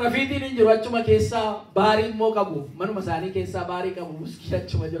booda rafiitiin hin jiru achuma keessaa baarii immoo qabu manuma isaanii keessaa baarii qabu muskii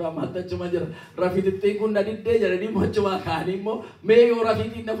achuma jira maaltu achuma jira rafiitittiin kun na diddee jedhanii immoo achuma kaanii immoo mee yoo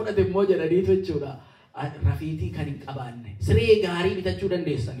rafiitiin na fudhate immoo jedhaniitu jechuudha. Rafiitii kan hin qabaanne siree gaarii bitachuu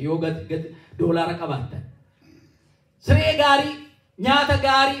dandeessan yoo doolaara qabaattan siree gaarii nyaata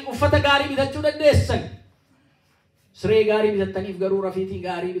gaarii uffata gaarii bitachuu dandeessan siree gaarii bitattaniif garuu rafiitii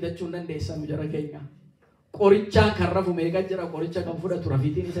gaarii bitachuu hin dandeessan jara keenya. Qoricha kan rafu meeqa jira qoricha kan fudhatu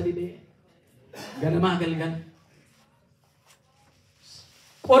rafiitiin isa didee ganamaa galgal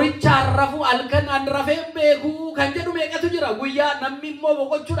qoricha rafu halkan an rafeen beekuu kan jedhu meeqatu jira guyyaa namni immoo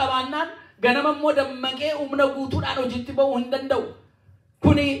boqochuu dhabaannaan ganama immoo dammaqee humna guutuudhaan hojiitti ba'uu hin danda'u.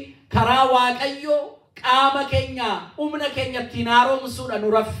 Kuni karaa waaqayyoo qaama keenya humna keenya ittiin haaromsuudhaan nu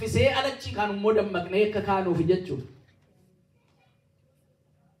raffisee alachi kan immoo dammaqnee akka kaanuuf jechuudha.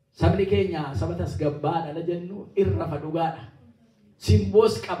 Sabni keenya saba tasgabbaadha la jennu irra fa dhugaadha.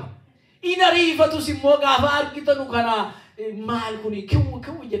 Simboos qaba. Ina riifatu simmoo gaafa argitanu kana maal kuni kiwu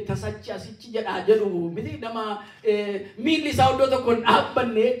jetta sachi asichi jedha jedhu miti nama miilli isaa iddoo tokko hin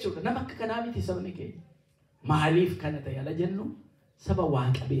dhaabbanne jechuudha. Nama akka kanaa miti sabni keenya. Maaliif kana ta'e la jennu saba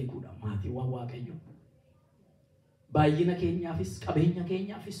waaqa beekuudha maatii waan waaqayyo. Baay'ina keenyaafis qabeenya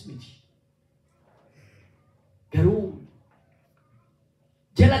keenyaafis miti. Garuu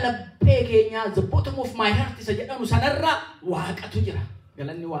jala laphee keenya the bottom of my heart isa jedhamu sanarra waaqatu jira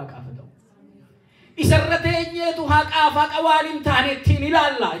galanni waaqaaf ta'u isarra teenyeetu haqaaf haqa waan hin taane ittiin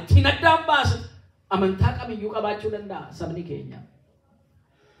ilaalla ittiin addaan baasa amantaa kamiyyuu qabaachuu danda'a sabni keenya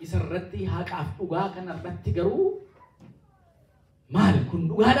isarratti haqaaf dhugaa kanarratti garuu maal kun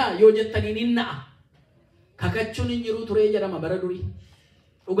dhugaadha yoo jettaniin hin na'a kakachuun hin jiru turee jedhama bara durii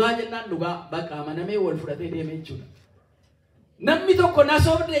dhugaa jennaan dhugaa bakka amanamee wal fudhatee deemee jechuudha. Namni tokko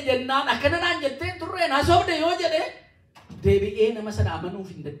nasobde jennaan akkana naan jettee turre nasobde yoo jedhe deebi'ee nama sana amanuuf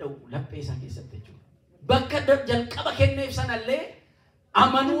hin danda'u laphee isaa keessatti jechuudha. Bakka jalqaba kenneef sanallee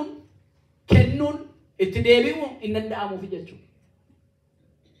amanuun kennuun itti deebi'uu hin danda'amuuf jechuudha.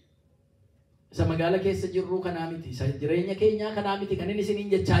 Isa magaalaa keessa jirru kanaa miti. Isa jireenya keenyaa kanaa miti. Kan inni isiniin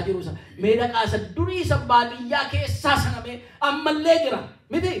jechaa jiru isa. Mee dhaqaa durii isa baadiyyaa keessaa sana mee ammallee jira.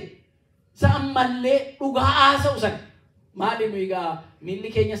 Miti. Isa ammallee dhugaa haasa'u sana. Maali nu egaa miilli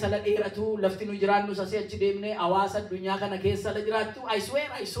keenya sala dheeratu lafti nu jiraannu sasee achi deemnee hawaasa addunyaa kana keessa la jiraattu I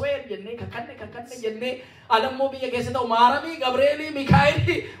swear jennee kakkanne jennee alammoo biyya keessa ta'u maaramii Gabreelii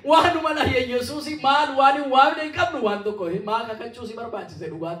Mikaa'elii waanuma la Yesuusii maal waan hin qabnu waan tokko maa kakkachuu si barbaachise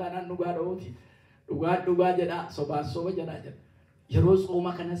dhugaa taanaan dhugaa dha'uuti dhugaa jedhaa sobaan soba jedhaa yeroo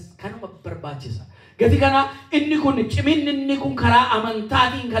tsooma kanas kanuma barbaachisa gati kana inni kun ciminni inni kun karaa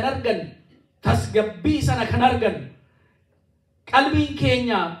amantaatiin kan argan tasgabbii sana kan argan qalbiin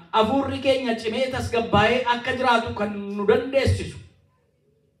keenya afuurri keenya cimee tasgabbaa'ee akka jiraatu kan nu dandeessisu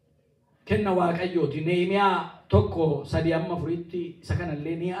kenna Waaqayyooti. Nehemiyaa 1:3-4 isa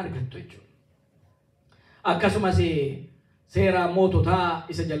kanallee ni argattu jechuudha. Akkasumas seera moototaa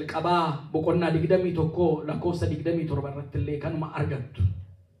isa jalqabaa boqonnaa 21 lakkoofsa 27 irratti illee kanuma argattu.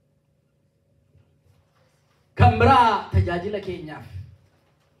 Kan biraa tajaajila keenyaaf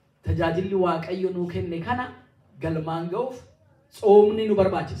tajaajilli Waaqayyo nuu kenne kana galmaan ga'uuf tsoomni nu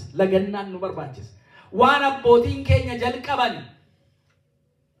barbaachisa. Lagannaan nu barbaachisa. Waan abbootiin keenya jalqaban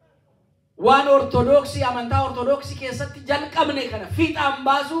waan ortodoksii amantaa ortodoksii keessatti jalqabne kana fiixaan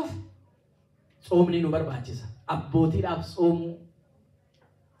baasuuf tsoomni nu barbaachisa. Abbootiidhaaf tsoomuu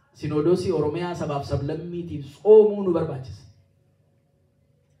Sinodoosii Oromiyaa sabaaf sablammiitiif tsoomuu nu barbaachisa.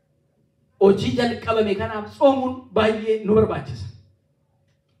 Hojii jalqabame kanaaf tsoomuun baay'ee nu barbaachisa.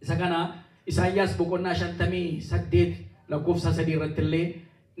 Isa kana Isaayyaas boqonnaa 58 lakkoofsa 3 irratti illee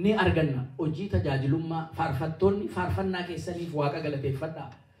ni arganna. Hojii tajaajilummaa faarfattoonni faarfannaa keessaniif Waaqa galateeffadhaa.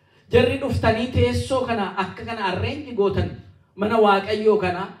 Jarri dhuftanii teessoo kana akka kana arreenji gootan mana Waaqayyoo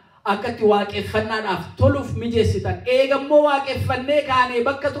kana akkatti waaqeffannaadhaaf toluuf mijeessitan. Eegammoo waaqeffannee kaanee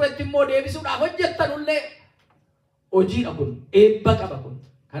bakka turetti immoo deebisuudhaaf hojjettanullee hojiidha kun eebba qaba kun.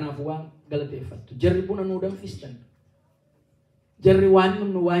 Kanaaf waan galateeffattu. Jarri buna nuu danfistan. Jarri waan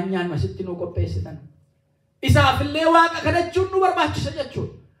nu waan nyaannu asitti nu qopheessitan. Isaafillee Waaqa kadhachuun nu barbaachisa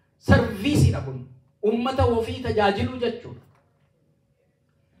jechuudha. Sarviisiidha kun. Uummata ofii tajaajiluu jechuudha.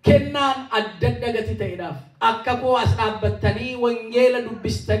 Kennaan adda adda gati ta'eedhaaf akka koo as dhaabbattanii wangeela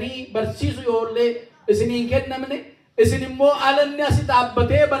dubbistanii barsiisu yoollee isiniin kennamne isin immoo alanni asi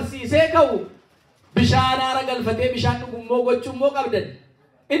dhaabbatee barsiisee ka'u bishaan aara galfatee bishaan dhugummoo gochuu immoo qabdan.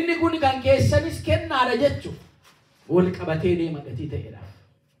 Inni kun kan keessanis kennaadha jechuudha. Wal qabatee deema gatii ta'eedhaaf.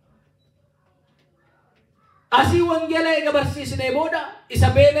 Asii wangeela eega barsiisnee booda isa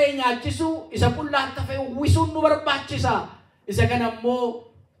beelee nyaachisuu isa qullaan tafe uwwisuun nu barbaachisa. Isa kana immoo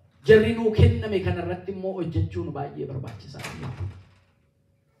jarri nuu kenname kanarratti immoo hojjechuun baay'ee barbaachisaa.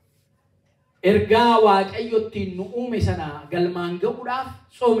 Ergaa Waaqayyootiin nu uume sana galmaan ga'uudhaaf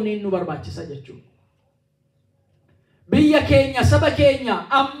tsoomni nu barbaachisa jechuudha. Biyya keenya saba keenya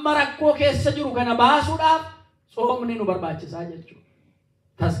amma rakkoo keessa jiru kana baasuudhaaf tsoomni nu barbaachisaa jechuudha.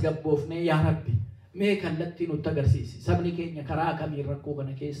 Tasgabboofnee yaa Rabbi mee kallattii nutti agarsiisi. Sabni keenya karaa kamiin rakkoo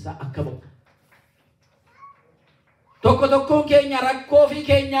kana keessaa akka ba'u. Tokkoon keenya rakkoo fi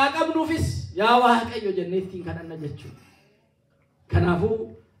keenyaa qabnuufis yaa Waaqayyo jennee ittiin kadhanna jechuudha.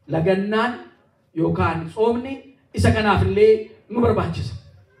 Kanaafuu lagannaan yookaan tsoomni isa kanaafillee nu barbaachisa.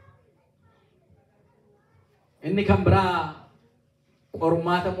 Inni kan biraa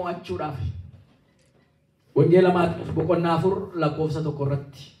qormaata mo'achuudhaaf wangeela Maatiyoos boqonnaa 4 lakkoofsa 1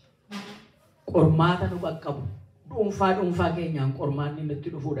 irratti qormaata nu qaqqabu dhuunfaa keenyaan qormaanni nutti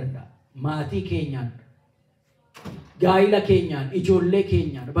dhufuu danda'a. Maatii keenyaan gaa'ila keenyaan ijoollee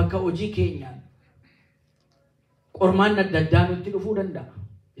keenyaan bakka hojii keenyaan qormaan adda addaa nutti dhufuu danda'a.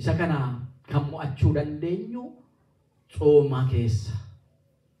 Isa kana kan mo'achuu dandeenyu tsooma keessa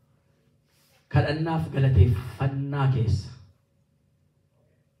kadhannaaf galateeffannaa keessa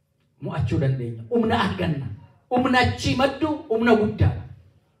mo'achuu dandeenya. Humna arganna. Humna achi maddu humna guddaadha.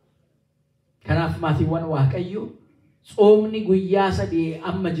 Kanaaf maatiiwwan Waaqayyo tsoomni guyyaa 3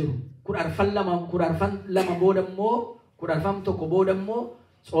 amma jiru kudharfan lama booda immoo kudharfam tokko booda immoo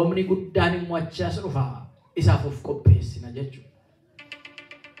tsoomni guddaan immoo achaas dhufa. Isaaf of qopheessina jechuudha.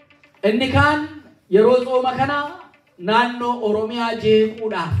 Inni kaan yeroo tsooma kana naannoo Oromiyaa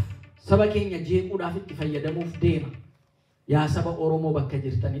jeequudhaaf saba keenya jeequudhaaf itti fayyadamuuf deema. Yaa saba Oromoo bakka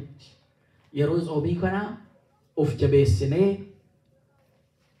jirtanitti yeroo tsoomii kana of jabeessinee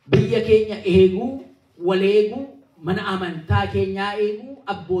biyya keenya eeguu, wal eeguu, mana amantaa keenyaa eeguu,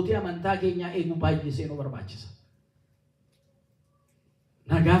 abbootii amantaa keenyaa eeguu baay'isee nu barbaachisa.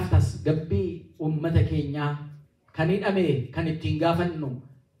 Nagaaf tasgabbii uummata keenyaa kan hidhame kan ittiin gaafannu,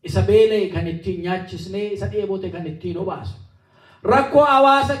 isa beela'e kan ittiin nyaachisnee, isa dheebote kan ittiin obaasu. rakkoo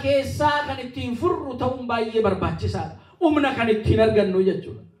hawaasa keessaa kan ittiin furru ta'uun baay'ee barbaachisaadha. Humna kan ittiin argannu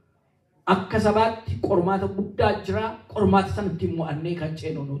jechuudha. Akka sabaatti qormaata guddaa jira. Qormaata sana ittiin mo'annee kan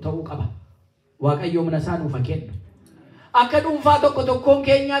ceenu ta'uu qaba. Waaqayyo humna isaa nuuf kennu. Akka dhuunfaa tokko tokkoon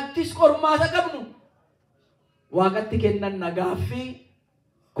keenyaattis qormaata qabnu. Waaqatti kennan nagaafi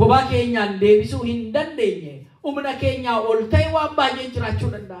kophaa keenyaan deebisuu hin dandeenye. Humna keenyaa ol ta'e waan baay'ee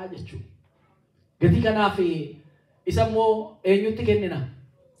jiraachuu danda'a jechuudha. Gatii kanaaf isa immoo eenyutti kennina?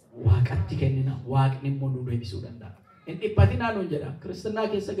 Waaqatti kennina. Waaqni immoo nu deebisuu danda'a. Hin dhiphatinaa nuun jedha. Kiristinnaa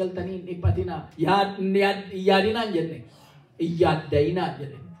keessa galtanii hin dhiphatinaa. Yaadinaan jenne. Hin yaaddayinaa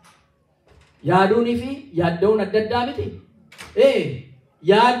jedhe. Yaaduunii fi yaadda'uun adda addaa miti.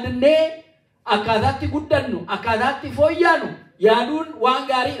 Yaadnee akkaataatti guddannu, akkaataatti fooyyaanu. Yaaduun waan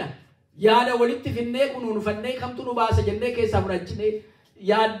gaariidha. Yaada walitti finnee kunuunfannee kamtu nu baasa jennee keessaa fudhachinee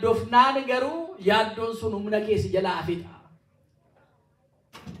yaaddofnaan garuu yaaddoon sun humna keessa jalaa fixa.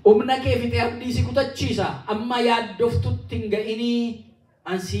 Humna kee fixee abdii si kutachiisa. Amma yaaddoftutti hin ga'inii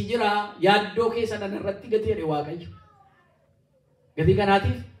ansii jira. Yaaddoo keessa dhan irratti gatii jedhe Waaqayyo. Gatii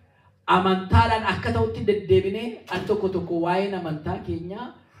kanaatiif amantaadhaan akka ta'utti deddeebinee al tokko tokko waa'een amantaa keenyaa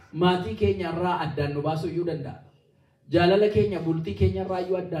maatii keenya irraa addaan nu baasuu iyyuu danda'a. Jaalala keenya bultii keenya irraa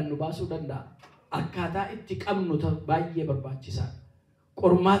iyyuu addaan nu baasuu danda'a. Akkaataa itti qabnu baay'ee barbaachisaadha.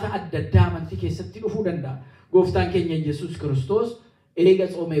 Qormaata adda addaa amantii keessatti dhufuu danda'a. Gooftaan keenya Yesuus Kiristoos eega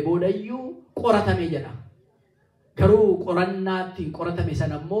tsoomee booda iyyuu qoratame jedha. Garuu qorannaatti qoratame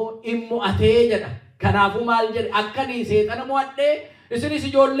sana immoo hin mo'atee jedha. Kanaafuu maal jedhe? Akkanii seexana mo'adhee isinis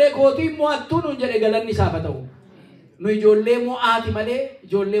ijoollee kootii mo'attuu nuun jedhe galanni isaaf haa ta'u. Nu ijoollee mo'aati malee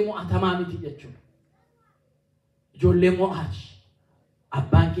ijoollee mo'atamaa miti jechuudha. Ijoollee mo'aati.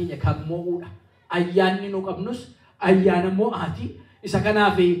 Abbaan keenya kan mo'uudha. Ayyaanni nu qabnus ayyaana mo'aati. Isa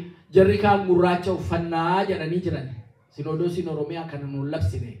kanaaf jarri kaan gurraacha uffannaa jedhanii jiran. Sinodoosiin Oromiyaa kana nuun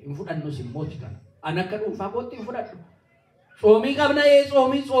labsine hin fudhannus hin mooti kana. An akka dhuunfaa kootti hin fudhadhu. Tsoomii qabna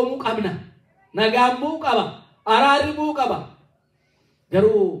tsoomii tsoomuu qabna. Nagaan bu'uu qaba. Araarri bu'uu qaba.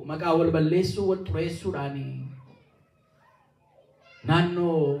 Garuu maqaa wal balleessuu wal xureessuudhaan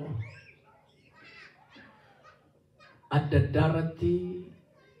naannoo adda addaa irratti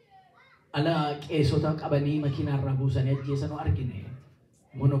ala qeessota qabanii makiinaarraa buusanii ajjeesan argine.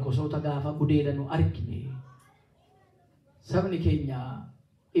 Monokosoota gaafa gudeedan argine. Sabni keenya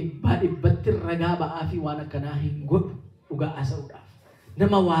dhibbatti ragaa ba'aa fi waan akkanaa hin godhu dhugaa haasa'uudhaaf.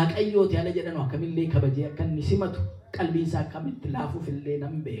 Nama Waaqayyooti ala jedhanu akkamillee kabajee akka inni simatu qalbiin isaa akkamitti laafuuf illee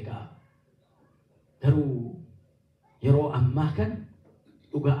nan beeka. Garuu yeroo ammaa kan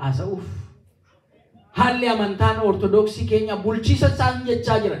dhugaa haasa'uuf haalli amantaan ortodoksii keenya bulchiisa isaan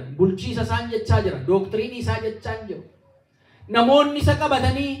jechaa jiran, bulchiisa isaan jechaa jiran, doktiriinii isaa jechaa jiru. Namoonni isa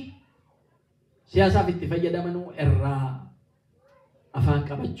qabatanii siyaasaaf itti fayyadamanuu irraa afaan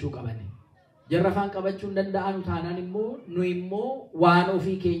qabachuu qabani. Jarra afaan qabachuu hin danda'anu taanaan immoo nu immoo waan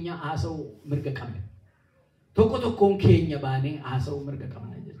ofii keenya haasa'uu mirga qabna. Tokko tokkoon keenya baanee haasa'uu mirga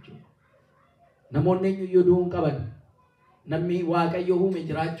qabna jechuudha. Namoonni eenyuyyuu du'uu hin qaban. Namni Waaqayyo uume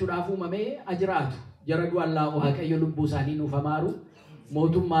jiraachuudhaaf uumamee ajiraatu. Jara du'allaa Waaqayyo lubbuu isaanii nuuf hamaaru,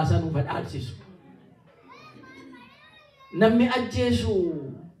 mootummaa isaa nuuf dhaalchisu. Namni ajjeesu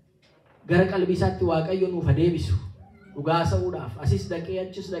gara qalbii isaatti Waaqayyo nuuf deebisu. Dhugaa haasa'uudhaaf asis dhaqee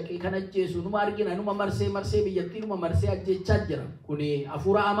achis dhaqee kan ajjeesu numa argina, numa marsee biyyattii numa marsee ajjeechaa jira. Kuni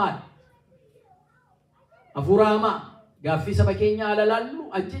hafuura hamaadha. Hafuura hamaa gaaffii saba keenya ala laallu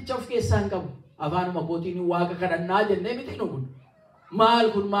ajjeecha of keessaa hin qabu. Afaanuma kootiin Waaqa kadhannaa jennee miti nu kun.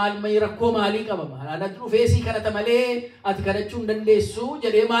 Maal kun maal rakkoo maalii qaba? Anatti dhufeesii kadhata malee ati kadhachuu hin dandeessu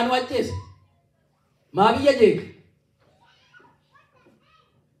jedhee maa nu ajjeese? Maa biyya jeeqa?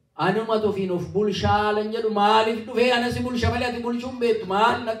 Anuma tofiin of bulshaa lan jedhu maaliif dhufee ana si bulsha malee ati bulchuu hin beektu?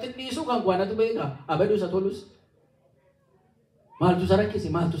 Maal natti dhiisuu kan koo anatu beeka? Abaduu isa tolus. Maaltu isa rakkise?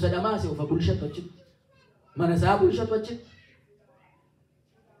 Maaltu isa dhamaase? Ofa bulshatu achitti. Mana isaa bulshatu achitti.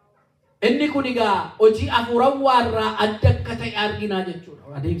 Inni kun egaa hojii hafuurawwaarraa adda akka ta'e arginaa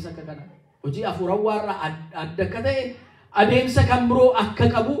jechuudha. Adeemsa akka kana. Hojii hafuurawwaarraa adda akka ta'e adeemsa kan biroo akka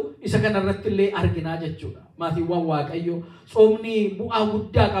qabu isa kanarratti illee arginaa jechuudha. Maatiiwwan Waaqayyo tsoomni bu'aa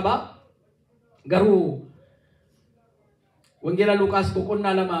guddaa qaba. Garuu Wangeela Luqaas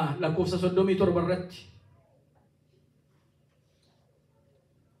boqonnaa 2:37 irratti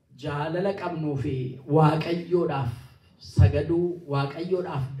jaalala qabnuu fi Waaqayyoodhaaf sagaduu,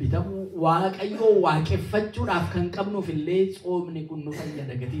 Waaqayyoodhaaf bitamuu, Waaqayyoo waaqeffachuudhaaf kan qabnuuf illee tsoomni kun nu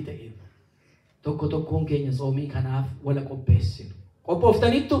fayyada gatii ta'e. Tokko tokkoon keenya tsoomii kanaaf wala qopheessinu.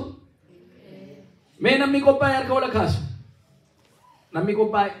 Qophooftaniittu? Mee namni qophaa'e harka wala kaasu? Namni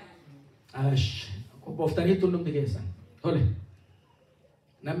qophaa'e? Qophooftaniittu hundumti keessan. Tole.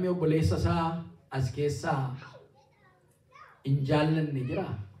 namni obboleessa isaa as keessaa hin jaallanne jira.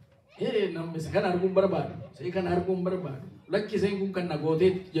 Namni isa kan arguun barbaadu, isa kan arguun barbaadu, lakkiseen kun kan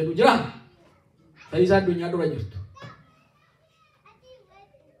nagooteetti jedhu jira. Ta'isaa addunyaa dura jirtu.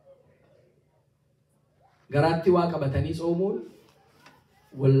 Garaatti waa qabatanii tsoomuun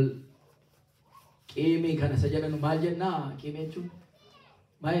wal qeemee kana isa jedhanu maal jennaa? Qeemee jechuun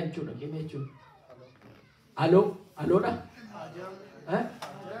maal jechuudha? Qeemee jechuun aloodha?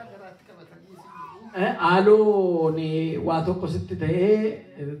 Aaloo ni waa tokko sitti ta'ee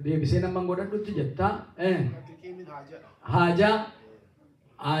deebisee nama godhadhutti jettaa.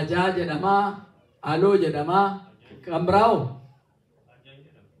 Haajaa jedhamaa, aaloo jedhamaa, kan biraa'oo?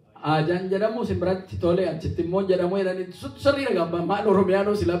 Ajaan jedhamu simbiratti tole achitti immoo jedhamu jedhanii sirriidha gabaa maal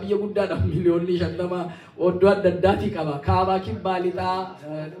Oromiyaanoo silaa biyya guddaadha miliyoonni 50 oddoo adda addaatii qaba kaabaa kibbaa lixaa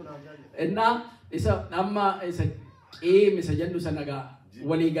innaa isa amma isa qeemisa jennu sanagaa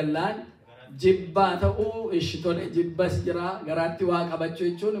walii gallaan jibbaa ta'uu ishi tole jibbas jira garaatti waa qabachuu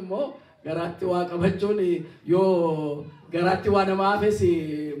jechuun immoo garaatti waa qabachuun yoo garaatti waa namaa hafes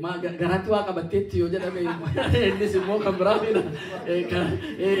garaatti waa qabatteetti yoo jedhame innis immoo kan biraafidha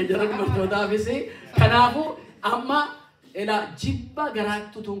jedhan bartootaa hafes kanaafuu amma jibba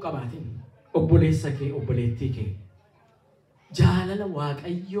garaatti utuu hin qabaatin obboleessa kee obboleettii kee jaalala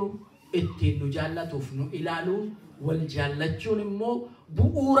waaqayyoo ittiin nu jaallatuuf nu ilaaluun wal jaallachuun immoo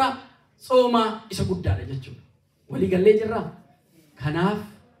bu'uura tsoomaa isa guddaadha jechuudha. Waliigallee jirraa kanaaf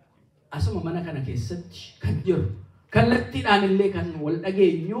asuma mana kana keessatti kan jiru kallattiidhaan illee kan wal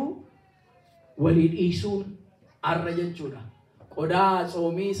dhageenyu walii dhiisuun arra jechuudha. Qodaa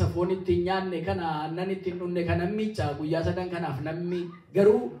tsoomii safoon ittiin nyaanne kana aannan ittiin dhunne kana miichaa guyyaa sadan kanaaf namni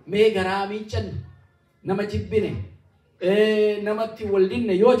garuu mee garaa miiccanne nama jibbine namatti wal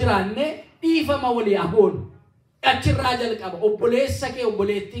dinne yoo jiraanne dhiifama walii aboonu achirraa jalqaba obboleessa kee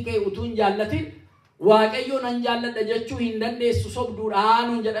obboleettii kee utuu hin jaallatin waaqayyoon an jaalladha jechuu hin dandeessu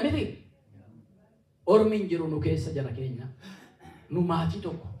sobduudhaan jedhamiti. Ormiin jiru nu keessa jara keenya nu maatii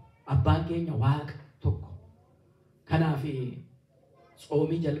tokko abbaan keenya waaqa tokko kanaaf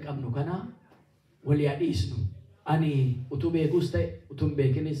tsoomii jalqabnu kana walii dhiisnu ani utuu beekuus ta'e utuu hin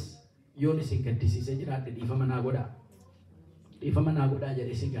beekinis yoon isin gaddisiisee jiraadhe dhiifama naa godhaa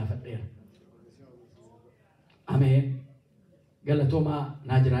jedhee isin gaafadheera. Ameen. Galatoomaa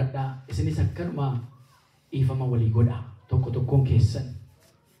naa jiraadhaa isinis akkanuma dhiifama walii godhaa tokko tokkoon keessan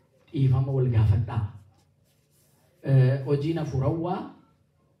dhiifama wal gaafadhaa. Hojiin hafuurawwaa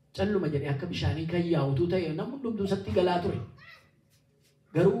calluma jedhee akka bishaanii kan yaa'utu ta'e namni hundumtuu isatti galaa ture.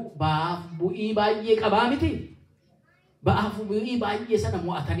 Garuu ba'aaf bu'ii baay'ee qabaa miti. Ba'aaf bu'ii baay'ee sana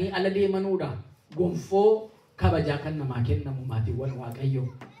mo'atanii ala deemanuudha. Gonfoo kabajaa kan namaa kennamu maatiiwwan waaqayyoo.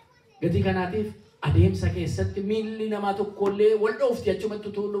 Gatii kanaatiif adeemsa keessatti miilli namaa tokkollee wal dhoofti achumatti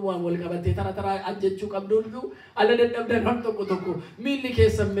tuuluwwan wal qabattee tara ajjechuu qabduyyuu ala dadhabdan tokko miilli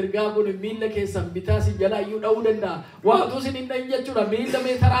keessan mirgaa kun miilla keessan bitaa si jalaa iyyuu dha'uu danda'a. Waatu isin hin dhahin jechuudha miilla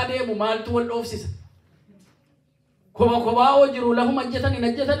mee taraa deemu maaltu wal dhoofsisa. Kophaa hoo jiru lafuma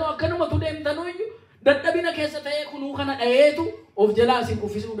hojjetanuu akkanumatu deemtanuu iyyuu dadhabina keessa ta'ee kunuu kana dhayeetu of jalaa isin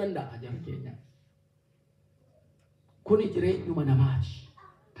kuffisuu danda'a jedhu keenya. Kuni jireenyuma namaati.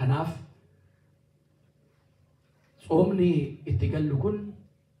 Kanaaf tsoomni itti gallu kun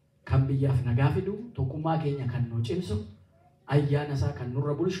kan biyyaaf nagaa fidu tokkummaa keenya kan nu cimsu ayyaana isaa kan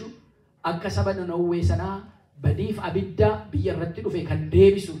nurra bulchu akka saba Nanawwee sanaa badiif abidda biyya irratti dhufe kan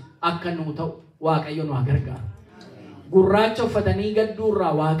deebisu akka nu ta'u waaqayyo nu gargaaru. Gurraacha uffatanii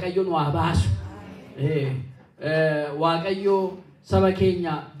gadduurraa waaqayyo nu baasu. Waaqayyo saba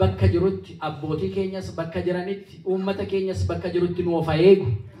keenya bakka jirutti abbootii keenyas bakka jiranitti uummata keenyas bakka jirutti nu eegu.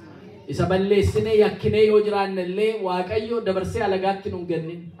 Isa balleessinee yakkinee yoo jiraanne illee waaqayyo dabarsee alagaatti nu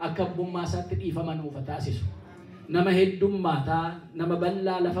kennin akka abbummaa isaatti dhiifama nuuf taasisu. Nama heddummataa nama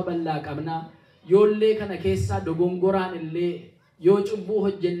bal'aa lafa bal'aa qabnaa yoollee kana keessaa dogongoraan illee yoo cubbuu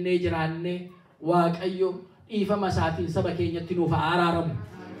hojjennee jiraanne waaqayyo dhiifama isaatiin saba keenyatti nuuf araaramu.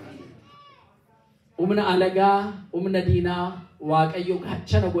 Humna alagaa humna diinaa waaqayyo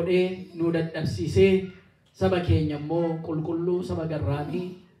gaachana godhee nu dadhabsiisee saba keenya immoo qulqulluu saba garraamii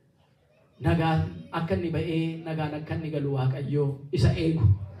nagaan akka inni ba'ee nagaan akka inni galu waaqayyo isa eegu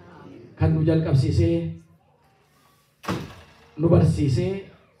kan nu jalqabsiisee nu barsiisee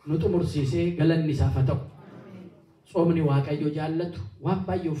nu xumursiisee galanni isaaf haa ta'u. Tsoomni waaqayyo jaallatu waan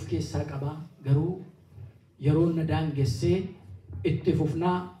baay'ee of keessaa qaba garuu yeroo na daangessee itti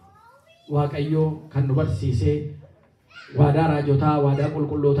fufnaa waaqayyo kan nu barsiisee waadaa raajotaa waadaa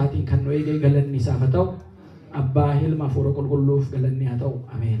qulqullootaatiin kan nu eege galanni isaaf haa ta'u. Abbaa Ilma Hafuura Qulqulluuf galanni haa ta'u.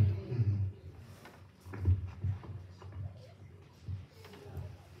 Ameen.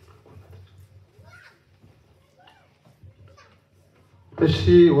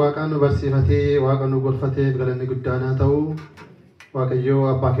 Eshi waaqaan nu barsiifatee waaqa nu gorfatee galanni guddaan haa ta'u. Waaqayyoo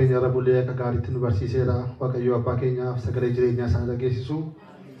abbaa keenya irra bulee akka gaariitti nu barsiiseera. Waaqayyoo abbaa keenyaaf sagalee jireenyaa sana dhageessisu.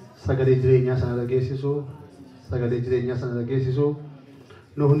 Sagalee jireenyaa sana dhageessisu. Sagalee jireenyaa sana dhageessisu.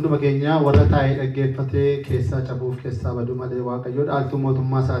 Nu hunduma keenya warra taa'ee dhaggeeffatee keessaa cabuuf keessaa badu malee Waaqayyoo dhaaltuu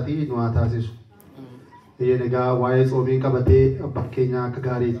mootummaa isaatii nu haa taasisu. Eeyyeen egaa waa'ee tsoomii qabatee abbaa keenya akka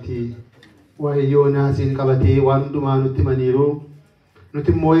gaariitti waa'ee Yoonaasiin qabatee waan hundumaa nutti himaniiru.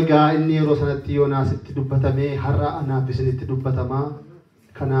 Nuti immoo egaa inni yeroo sanatti Yoonaasitti dubbatamee har'a anaaf isinitti dubbatamaa.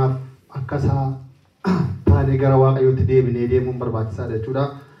 Kanaaf akkasaa taanee gara Waaqayyootti deebinee deemuun barbaachisaadha jechuudha.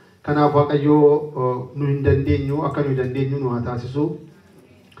 Kanaaf Waaqayyoo nu hin dandeenyu akka nu hin dandeenyu nu haa taasisu.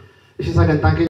 Ishi sagantaan